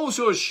 those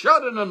who are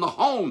shut in the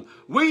home,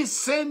 we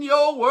send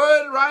your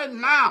word right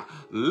now.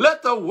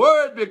 Let the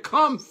word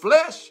become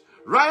flesh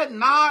right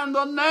now in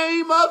the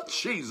name of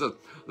Jesus.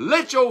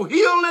 Let your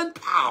healing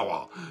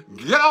power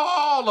get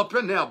all up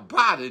in their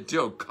body,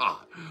 dear God,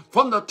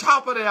 from the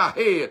top of their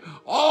head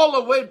all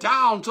the way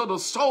down to the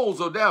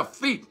soles of their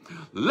feet.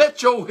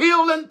 Let your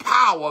healing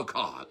power,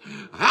 God,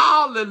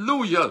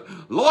 hallelujah,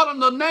 Lord, in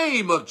the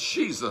name of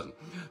Jesus,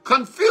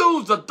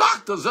 confuse the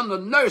doctors and the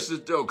nurses,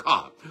 dear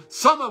God.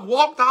 Some have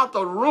walked out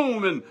the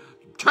room and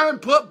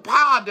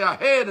bowed their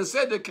head and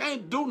said they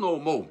can't do no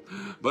more.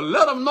 But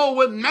let them know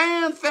with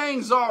man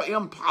things are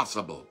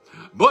impossible.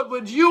 But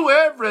with you,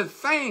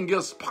 everything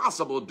is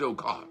possible, dear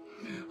God.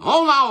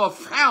 On our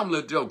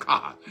family, dear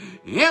God,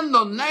 in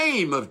the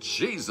name of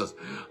Jesus,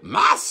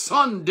 my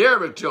son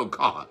Derek, dear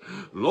God,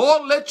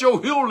 Lord, let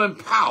your healing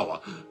power,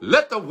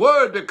 let the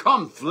word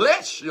become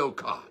flesh, dear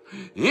God,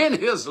 in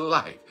his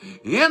life,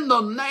 in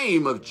the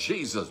name of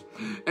Jesus.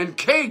 And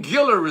Kay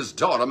Guillory's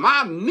daughter,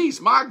 my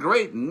niece, my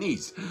great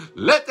niece,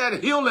 let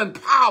that healing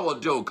power,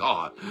 dear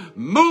God,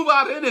 move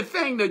out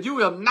anything that you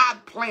have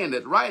not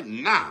planted right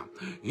now,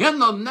 in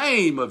the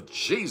name of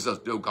Jesus,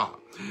 dear God.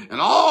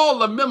 And all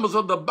the members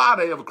of the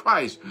body of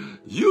Christ,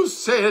 you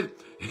said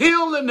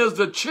healing is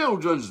the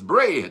children's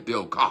bread,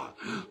 dear God.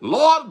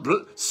 Lord,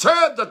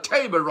 serve the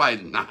table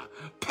right now.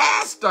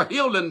 Pass the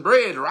healing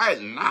bread right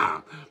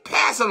now.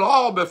 Pass it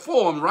all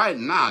before them right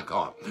now,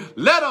 God.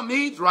 Let them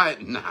eat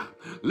right now.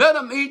 Let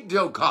them eat,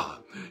 dear God.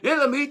 Let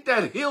them eat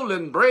that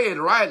healing bread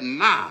right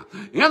now.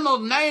 In the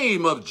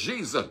name of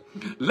Jesus.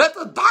 Let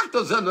the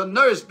doctors and the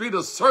nurse be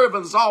the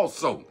servants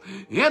also.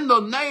 In the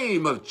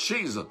name of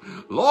Jesus.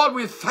 Lord,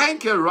 we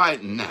thank you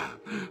right now.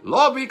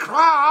 Lord, we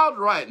cry out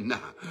right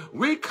now.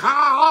 We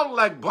cry out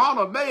like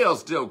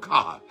Bartimaeus, dear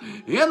God.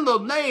 In the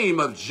name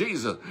of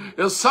Jesus.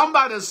 If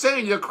somebody's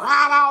saying you're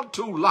crying out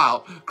too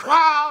loud,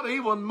 cry out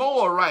even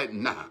more right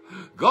now.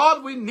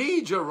 God, we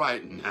need you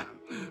right now.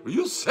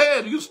 You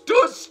said you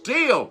stood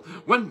still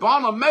when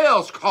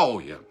Bartimaeus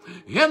called you.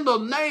 In the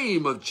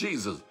name of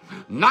Jesus.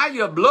 Now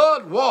your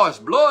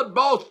blood-washed,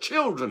 blood-bought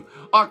children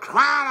are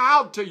crying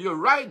out to you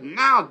right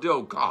now,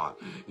 dear God.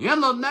 In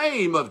the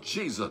name of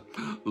Jesus.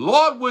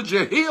 Lord, would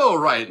you heal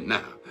right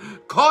now?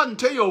 According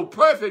to your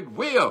perfect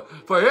will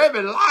for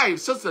every life,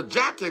 Sister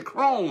Jackie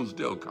Crohn's,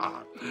 dear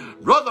God.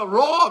 Brother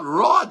Rod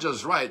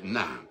Rogers right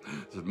now.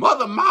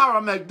 Mother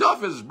Myra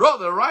McDuffie's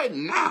brother right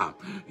now.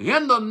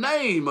 In the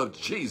name of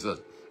Jesus.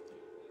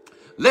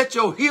 Let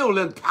your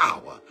healing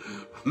power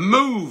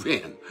move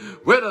in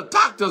where the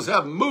doctors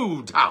have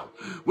moved out,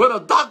 where the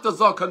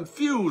doctors are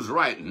confused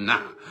right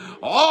now.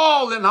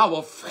 All in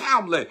our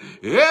family,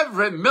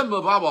 every member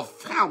of our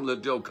family,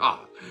 dear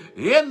God,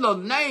 In the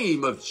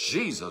name of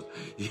Jesus,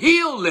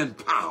 healing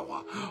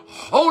power,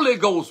 Holy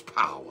Ghost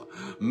power,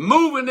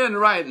 moving in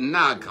right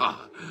now,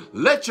 God.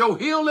 Let your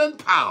healing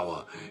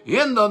power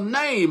in the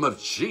name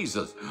of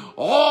Jesus,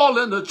 all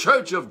in the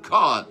church of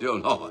God, dear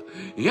Lord.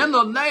 In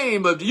the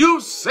name of, you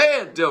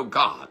said, dear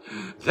God,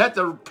 that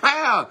the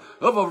prayer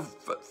of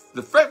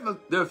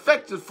the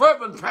effective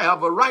fervent prayer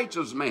of a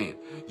righteous man,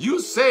 you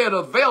said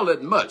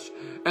availeth much.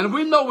 And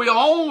we know we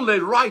are only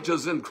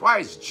righteous in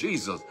Christ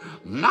Jesus,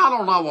 not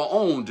on our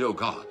own, dear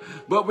God.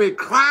 But we're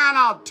crying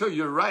out to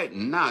you right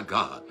now,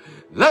 God.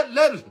 Let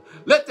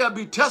there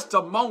be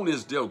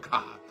testimonies, dear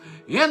God,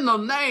 in the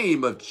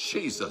name of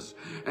Jesus.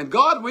 And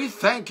God, we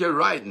thank you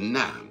right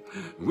now.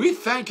 We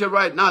thank you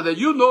right now that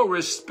you know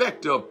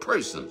respecter of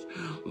persons.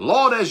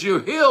 Lord, as you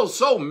heal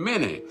so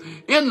many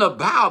in the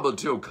Bible,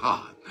 dear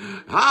God.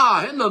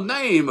 In the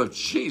name of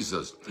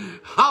Jesus.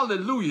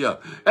 Hallelujah.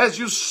 As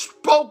you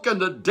spoke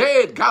and the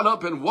dead got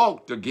up and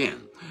walked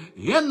again.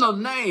 In the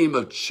name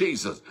of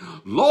Jesus.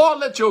 Lord,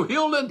 let your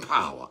healing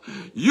power.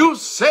 You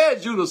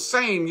said you the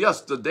same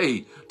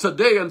yesterday,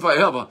 today, and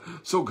forever.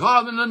 So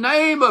God, in the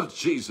name of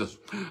Jesus,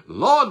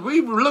 Lord,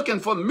 we're looking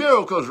for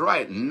miracles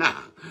right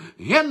now.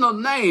 In the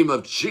name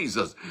of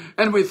Jesus.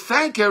 And we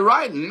thank you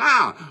right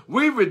now.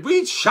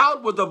 We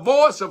shout with the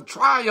voice of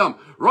triumph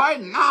right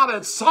now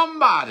that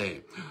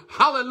somebody,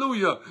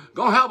 hallelujah,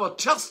 gonna have a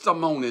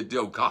testimony,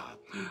 dear God.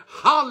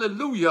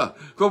 Hallelujah.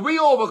 Because we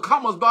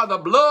overcome us by the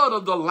blood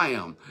of the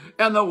Lamb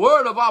and the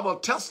word of our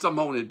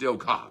testimony, dear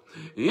God.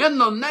 In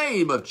the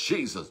name of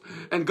Jesus.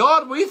 And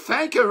God, we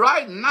thank you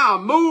right now.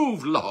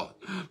 Move, Lord.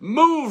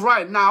 Move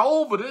right now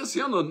over this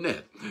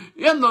internet.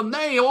 In the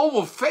name,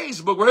 over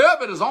Facebook,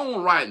 wherever it is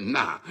on right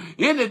now.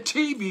 Any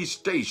TV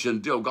station,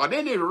 dear God.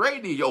 Any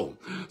radio.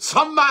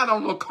 Somebody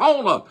on the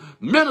corner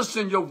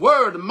ministering your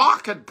word.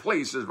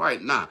 Marketplaces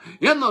right now.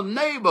 In the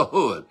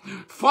neighborhood.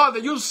 Father,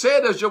 you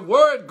said as your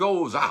word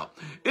goes out,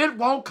 it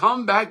won't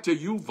come back to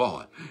you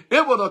void.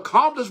 It will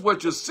accomplish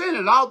what you sent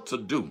it out to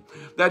do.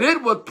 That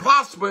it would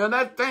prosper in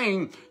that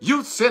thing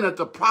you sent it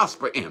to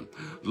prosper in.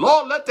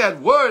 Lord, let that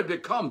word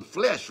become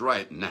flesh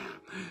right now.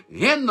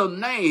 In the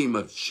name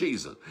of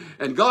Jesus.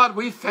 And God,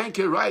 we thank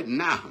you right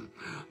now.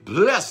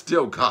 Bless,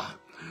 dear God.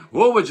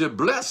 What would you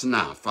bless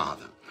now,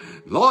 Father?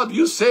 Lord,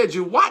 you said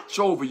you watch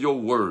over your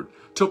word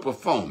to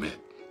perform it.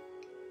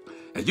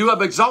 And you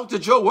have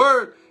exalted your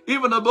word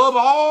even above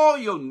all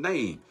your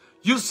name.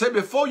 You said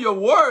before your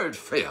word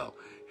fell,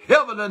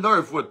 heaven and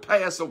earth would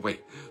pass away.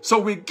 So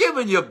we're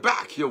giving you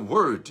back your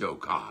word, dear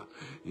God.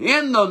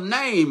 In the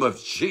name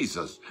of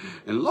Jesus.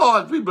 And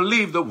Lord, we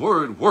believe the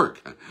word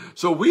work.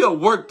 So we'll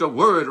work the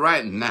word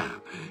right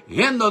now.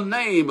 In the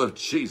name of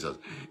Jesus.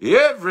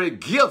 Every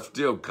gift,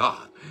 dear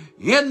God,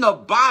 in the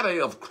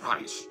body of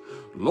Christ,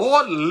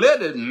 Lord,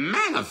 let it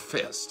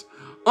manifest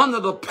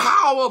under the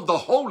power of the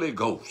Holy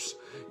Ghost.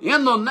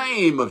 In the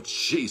name of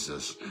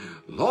Jesus.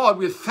 Lord,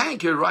 we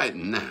thank you right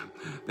now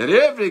that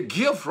every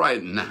gift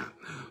right now,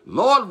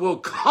 Lord, will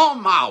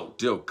come out,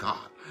 dear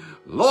God.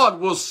 Lord,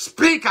 will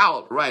speak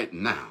out right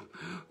now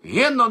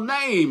in the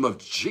name of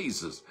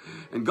Jesus.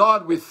 And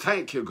God, we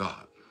thank you,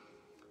 God.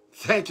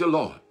 Thank you,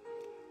 Lord,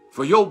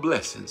 for your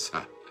blessings.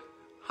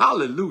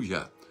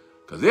 Hallelujah.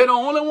 Because they're the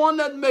only one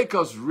that make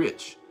us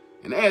rich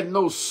and add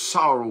no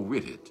sorrow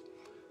with it.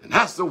 And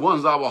that's the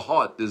ones our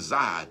heart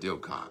desire, dear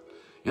God.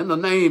 In the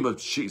name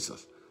of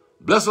Jesus.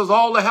 Bless us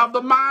all to have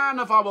the mind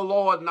of our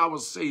Lord and our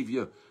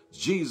Savior,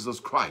 Jesus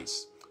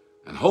Christ,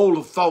 and hold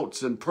the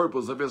thoughts and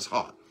purpose of his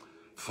heart.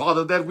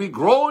 Father, that we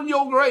grow in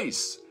your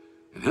grace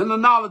and in the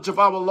knowledge of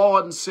our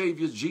Lord and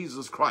Savior,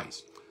 Jesus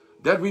Christ,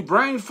 that we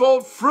bring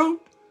forth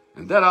fruit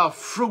and that our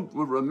fruit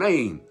will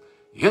remain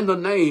in the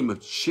name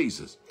of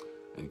Jesus.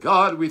 And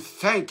God, we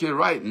thank you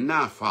right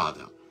now,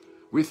 Father.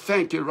 We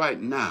thank you right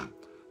now.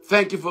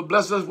 Thank you for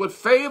blessing us with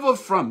favor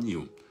from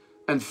you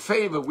and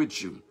favor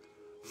with you.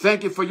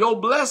 Thank you for your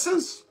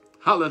blessings.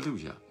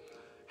 Hallelujah.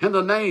 In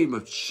the name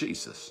of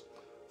Jesus.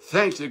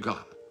 Thank you,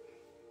 God.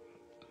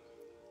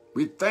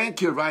 We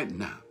thank you right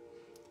now.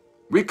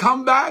 We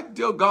come back,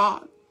 dear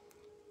God,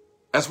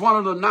 as one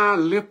of the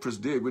 9 lepers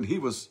did when he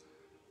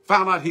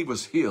found out he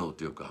was healed,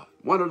 dear God.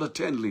 One of the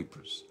 10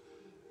 lepers.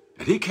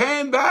 And he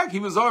came back, he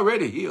was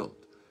already healed.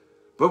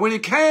 But when he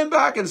came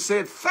back and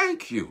said,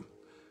 thank you,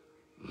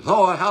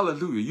 Lord,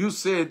 hallelujah, you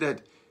said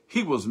that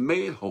he was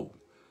made whole.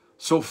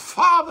 So,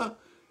 Father,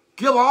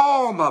 give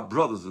all my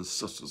brothers and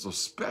sisters a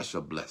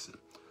special blessing.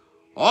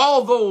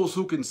 All those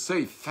who can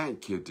say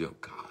thank you, dear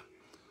God.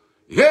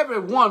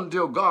 Everyone,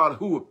 dear God,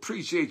 who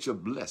appreciates your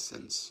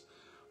blessings,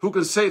 who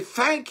can say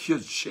thank you,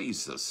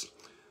 Jesus.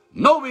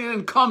 Know we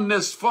didn't come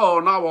this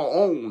far on our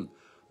own.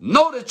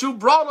 Know that you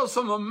brought us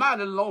from a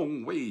mighty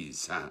long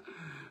ways.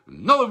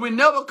 Know that we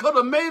never could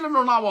have made it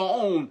on our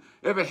own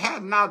if it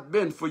had not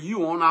been for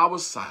you on our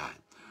side.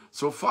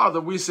 So, Father,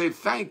 we say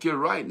thank you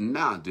right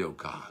now, dear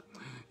God,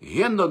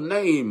 in the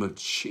name of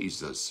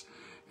Jesus.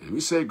 And we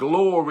say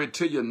glory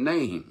to your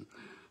name.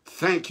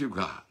 Thank you,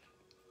 God.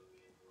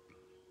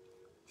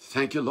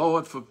 Thank you,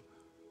 Lord, for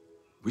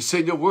we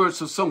send your words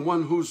to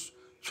someone who's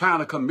trying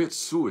to commit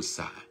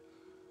suicide.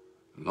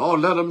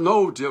 Lord, let them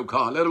know, dear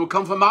God. Let them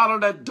come from out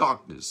of that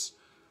darkness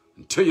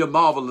into your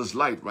marvelous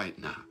light right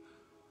now.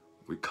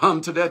 We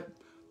come to that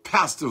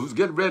pastor who's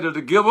getting ready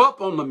to give up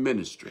on the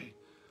ministry.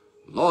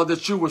 Lord,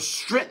 that you will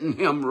strengthen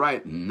him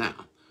right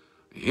now.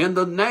 In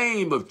the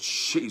name of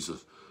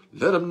Jesus,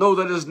 let him know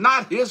that it's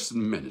not his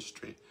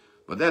ministry,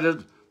 but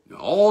that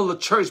all the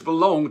church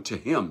belongs to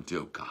him,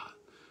 dear God.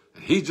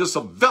 And he's just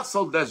a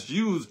vessel that's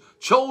used,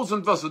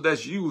 chosen vessel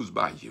that's used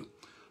by you.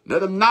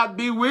 Let him not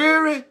be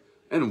weary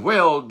and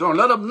well done.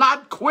 Let him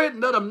not quit.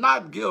 Let him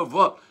not give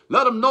up.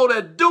 Let him know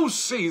that due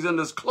season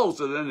is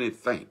closer than they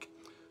think.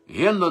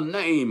 In the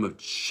name of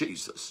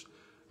Jesus.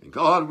 And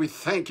God, we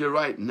thank you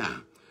right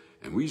now.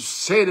 And we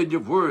said in your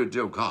word,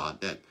 dear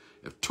God, that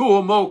if two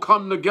or more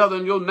come together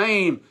in your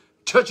name,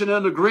 touching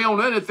and agree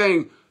on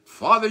anything,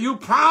 Father, you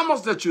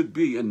promised that you'd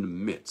be in the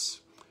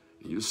midst.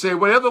 And you say,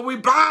 whatever we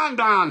bind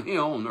down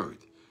here on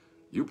earth,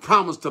 you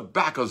promised to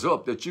back us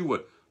up, that you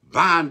would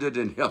bind it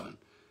in heaven.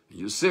 And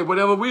you said,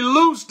 whatever we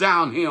loose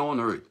down here on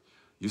earth,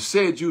 you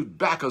said you'd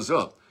back us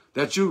up,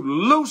 that you'd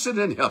loose it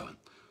in heaven.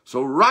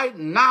 So right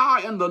now,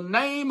 in the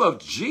name of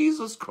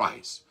Jesus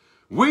Christ,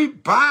 we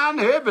bind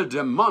every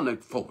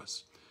demonic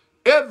force,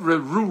 every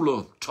ruler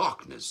of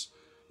darkness,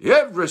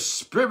 every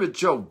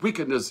spiritual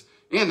wickedness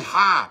in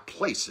high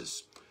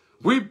places.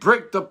 We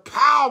break the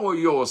power of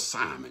your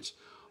assignments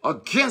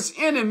against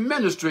any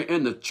ministry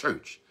in the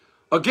church,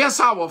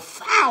 against our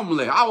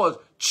family, our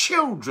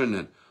children,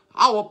 and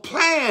our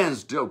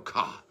plans, dear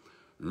God.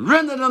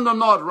 Render them the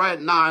Lord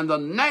right now in the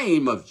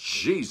name of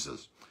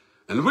Jesus.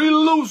 And we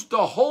loose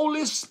the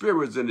Holy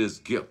Spirit in his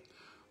gift.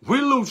 We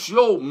loose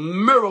your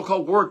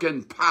miracle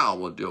working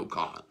power, dear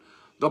God.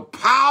 The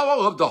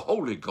power of the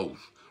Holy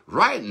Ghost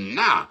right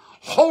now.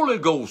 Holy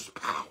Ghost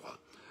power.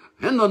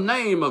 In the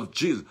name of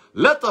Jesus.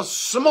 Let the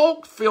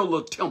smoke fill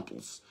the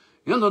temples.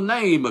 In the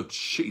name of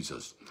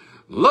Jesus.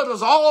 Let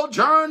us all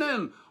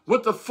journey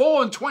with the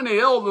 24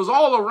 elders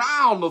all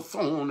around the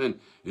throne. And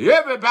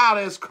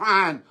everybody is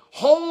crying,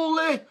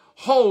 holy,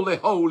 holy,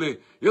 holy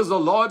is the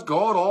Lord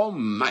God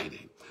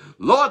Almighty.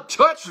 Lord,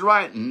 touch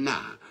right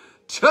now.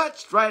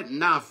 Touch right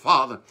now,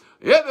 Father.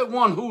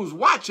 Everyone who's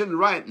watching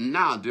right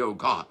now, dear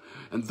God.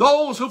 And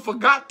those who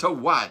forgot to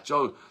watch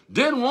or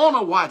didn't want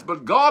to watch,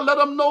 but God, let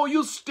them know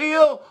you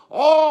still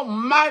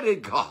Almighty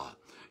God.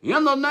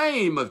 In the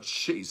name of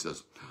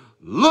Jesus.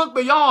 Look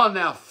beyond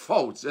their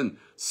faults and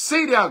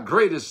see their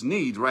greatest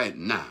need right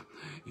now.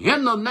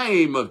 In the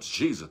name of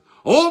Jesus.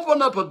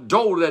 Open up a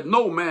door that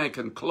no man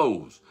can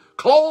close.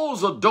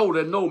 Close a door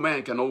that no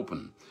man can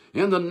open.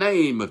 In the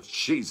name of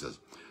Jesus.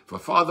 For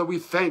Father, we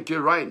thank you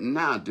right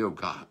now, dear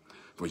God.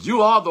 For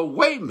you are the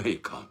way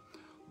maker,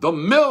 the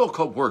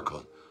miracle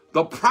worker,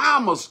 the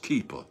promise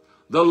keeper,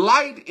 the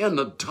light in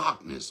the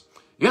darkness.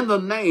 In the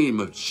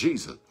name of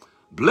Jesus.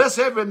 Bless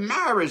every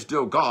marriage,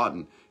 dear God,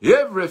 and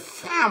every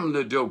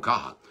family, dear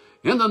God.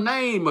 In the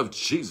name of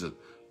Jesus.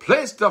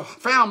 Place the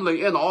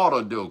family in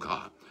order, dear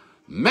God.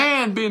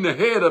 Man being the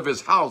head of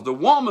his house, the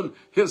woman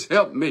his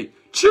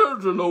helpmate,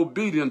 children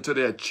obedient to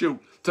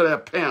their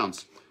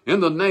parents. In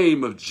the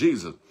name of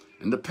Jesus.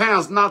 And the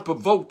parents not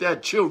provoke their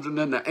children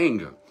into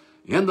anger.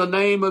 In the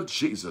name of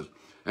Jesus.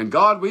 And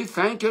God, we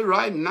thank you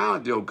right now,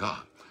 dear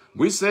God.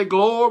 We say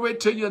glory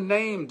to your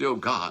name, dear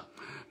God.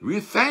 We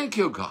thank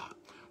you, God.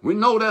 We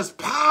know there's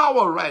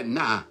power right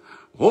now,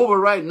 over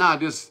right now,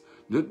 this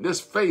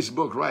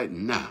Facebook right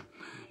now.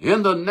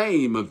 In the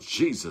name of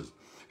Jesus.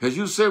 As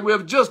you say, we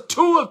have just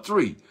 2 or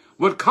 3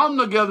 would come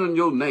together in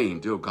your name,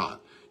 dear God.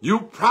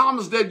 You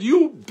promise that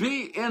you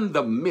be in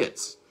the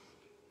midst.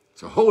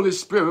 So Holy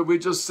Spirit, we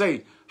just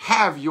say,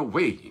 have your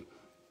way.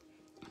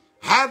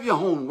 Have your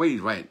own way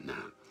right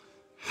now.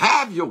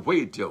 Have your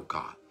way, dear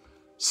God.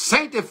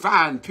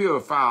 Sanctify and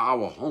purify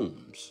our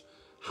homes.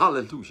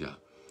 Hallelujah.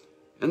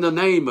 In the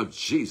name of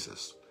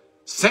Jesus.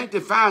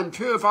 Sanctify and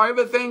purify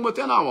everything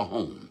within our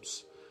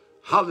homes.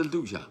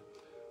 Hallelujah.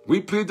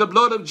 We plead the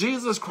blood of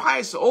Jesus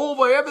Christ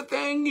over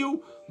everything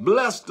you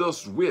blessed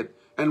us with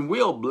and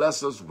will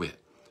bless us with.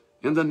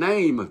 In the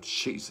name of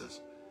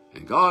Jesus.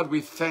 And God,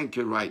 we thank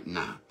you right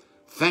now.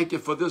 Thank you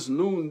for this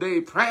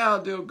noonday prayer,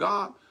 dear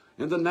God,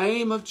 in the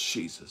name of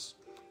Jesus.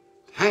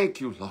 Thank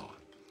you, Lord.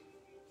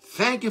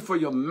 Thank you for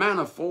your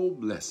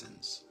manifold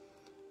blessings.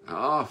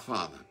 Our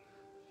Father.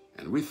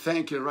 And we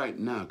thank you right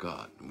now,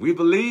 God. We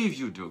believe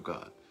you, dear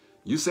God.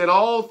 You said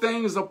all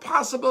things are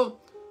possible.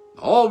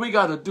 All we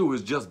got to do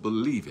is just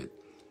believe it.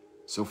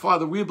 So,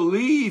 Father, we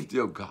believe,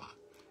 dear God,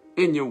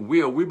 in your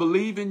will. We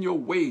believe in your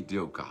way,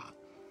 dear God.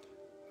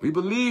 We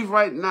believe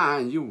right now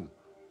in you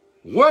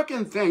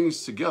working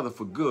things together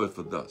for good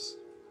for us,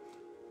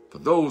 for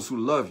those who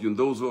love you and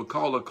those who are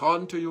called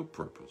according to your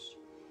purpose.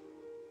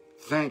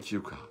 Thank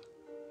you, God.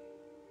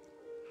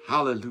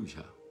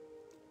 Hallelujah.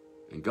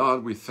 And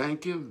God, we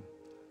thank you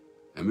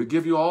and we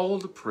give you all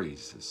the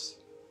praises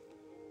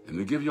and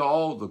we give you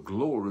all the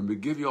glory and we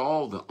give you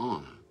all the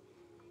honor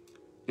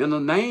in the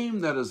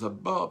name that is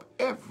above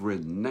every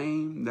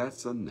name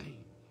that's a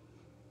name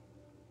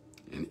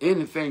and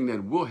anything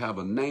that will have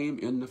a name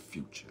in the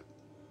future.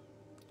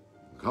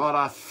 God,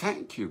 I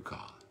thank you,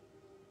 God.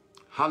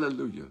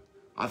 Hallelujah.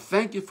 I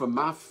thank you for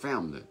my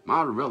family,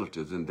 my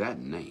relatives in that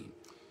name.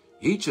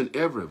 Each and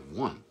every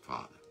one,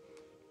 Father.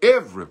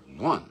 Every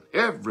one,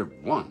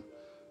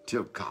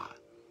 dear God.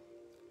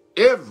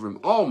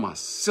 All my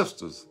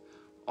sisters,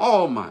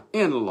 all my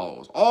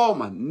in-laws, all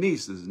my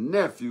nieces,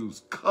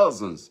 nephews,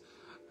 cousins,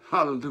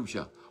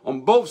 hallelujah,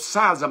 on both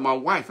sides of my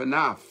wife and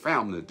our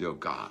family, dear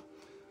God.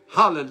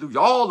 Hallelujah,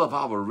 all of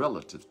our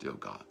relatives, dear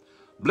God.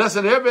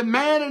 Blessing every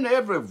man and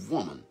every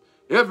woman,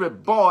 every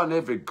boy and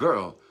every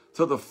girl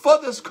to the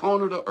furthest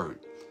corner of the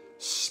earth,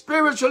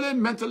 spiritually,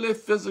 mentally,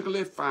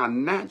 physically,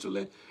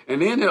 financially,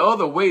 and any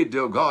other way,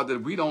 dear God,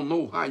 that we don't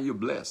know how you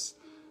bless.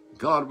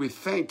 God, we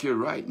thank you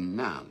right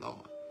now,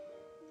 Lord.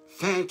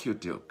 Thank you,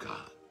 dear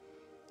God.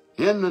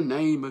 In the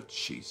name of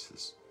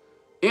Jesus.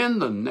 In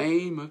the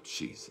name of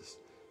Jesus.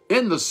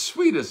 In the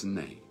sweetest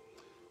name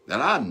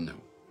that I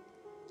know.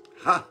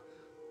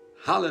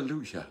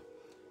 Hallelujah.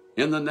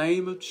 In the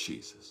name of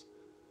Jesus.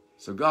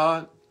 So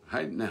God,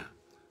 right now,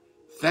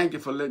 thank you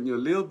for letting your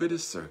little bitty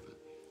servant,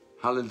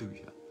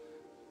 hallelujah,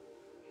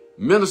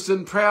 minister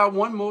in prayer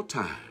one more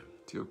time,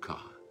 dear God.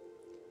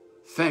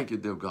 Thank you,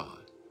 dear God.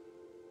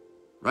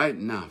 Right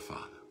now,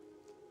 Father.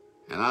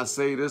 And I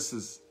say this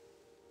is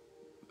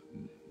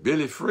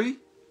Billy Free.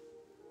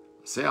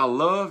 Say I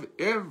love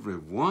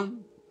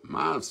everyone.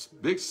 My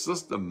big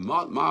sister,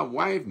 my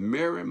wife,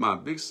 Mary, my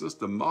big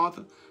sister,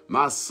 Martha,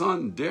 my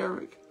son,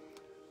 Derek,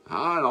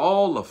 and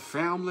all the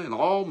family and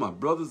all my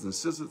brothers and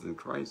sisters in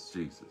Christ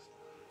Jesus.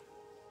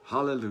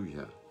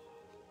 Hallelujah.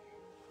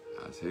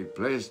 I say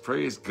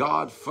praise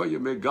God for you.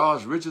 May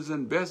God's riches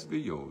and best be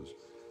yours.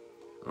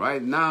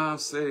 Right now, I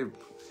say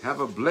have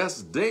a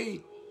blessed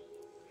day.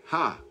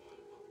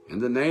 In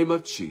the name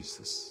of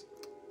Jesus.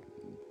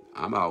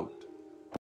 I'm out.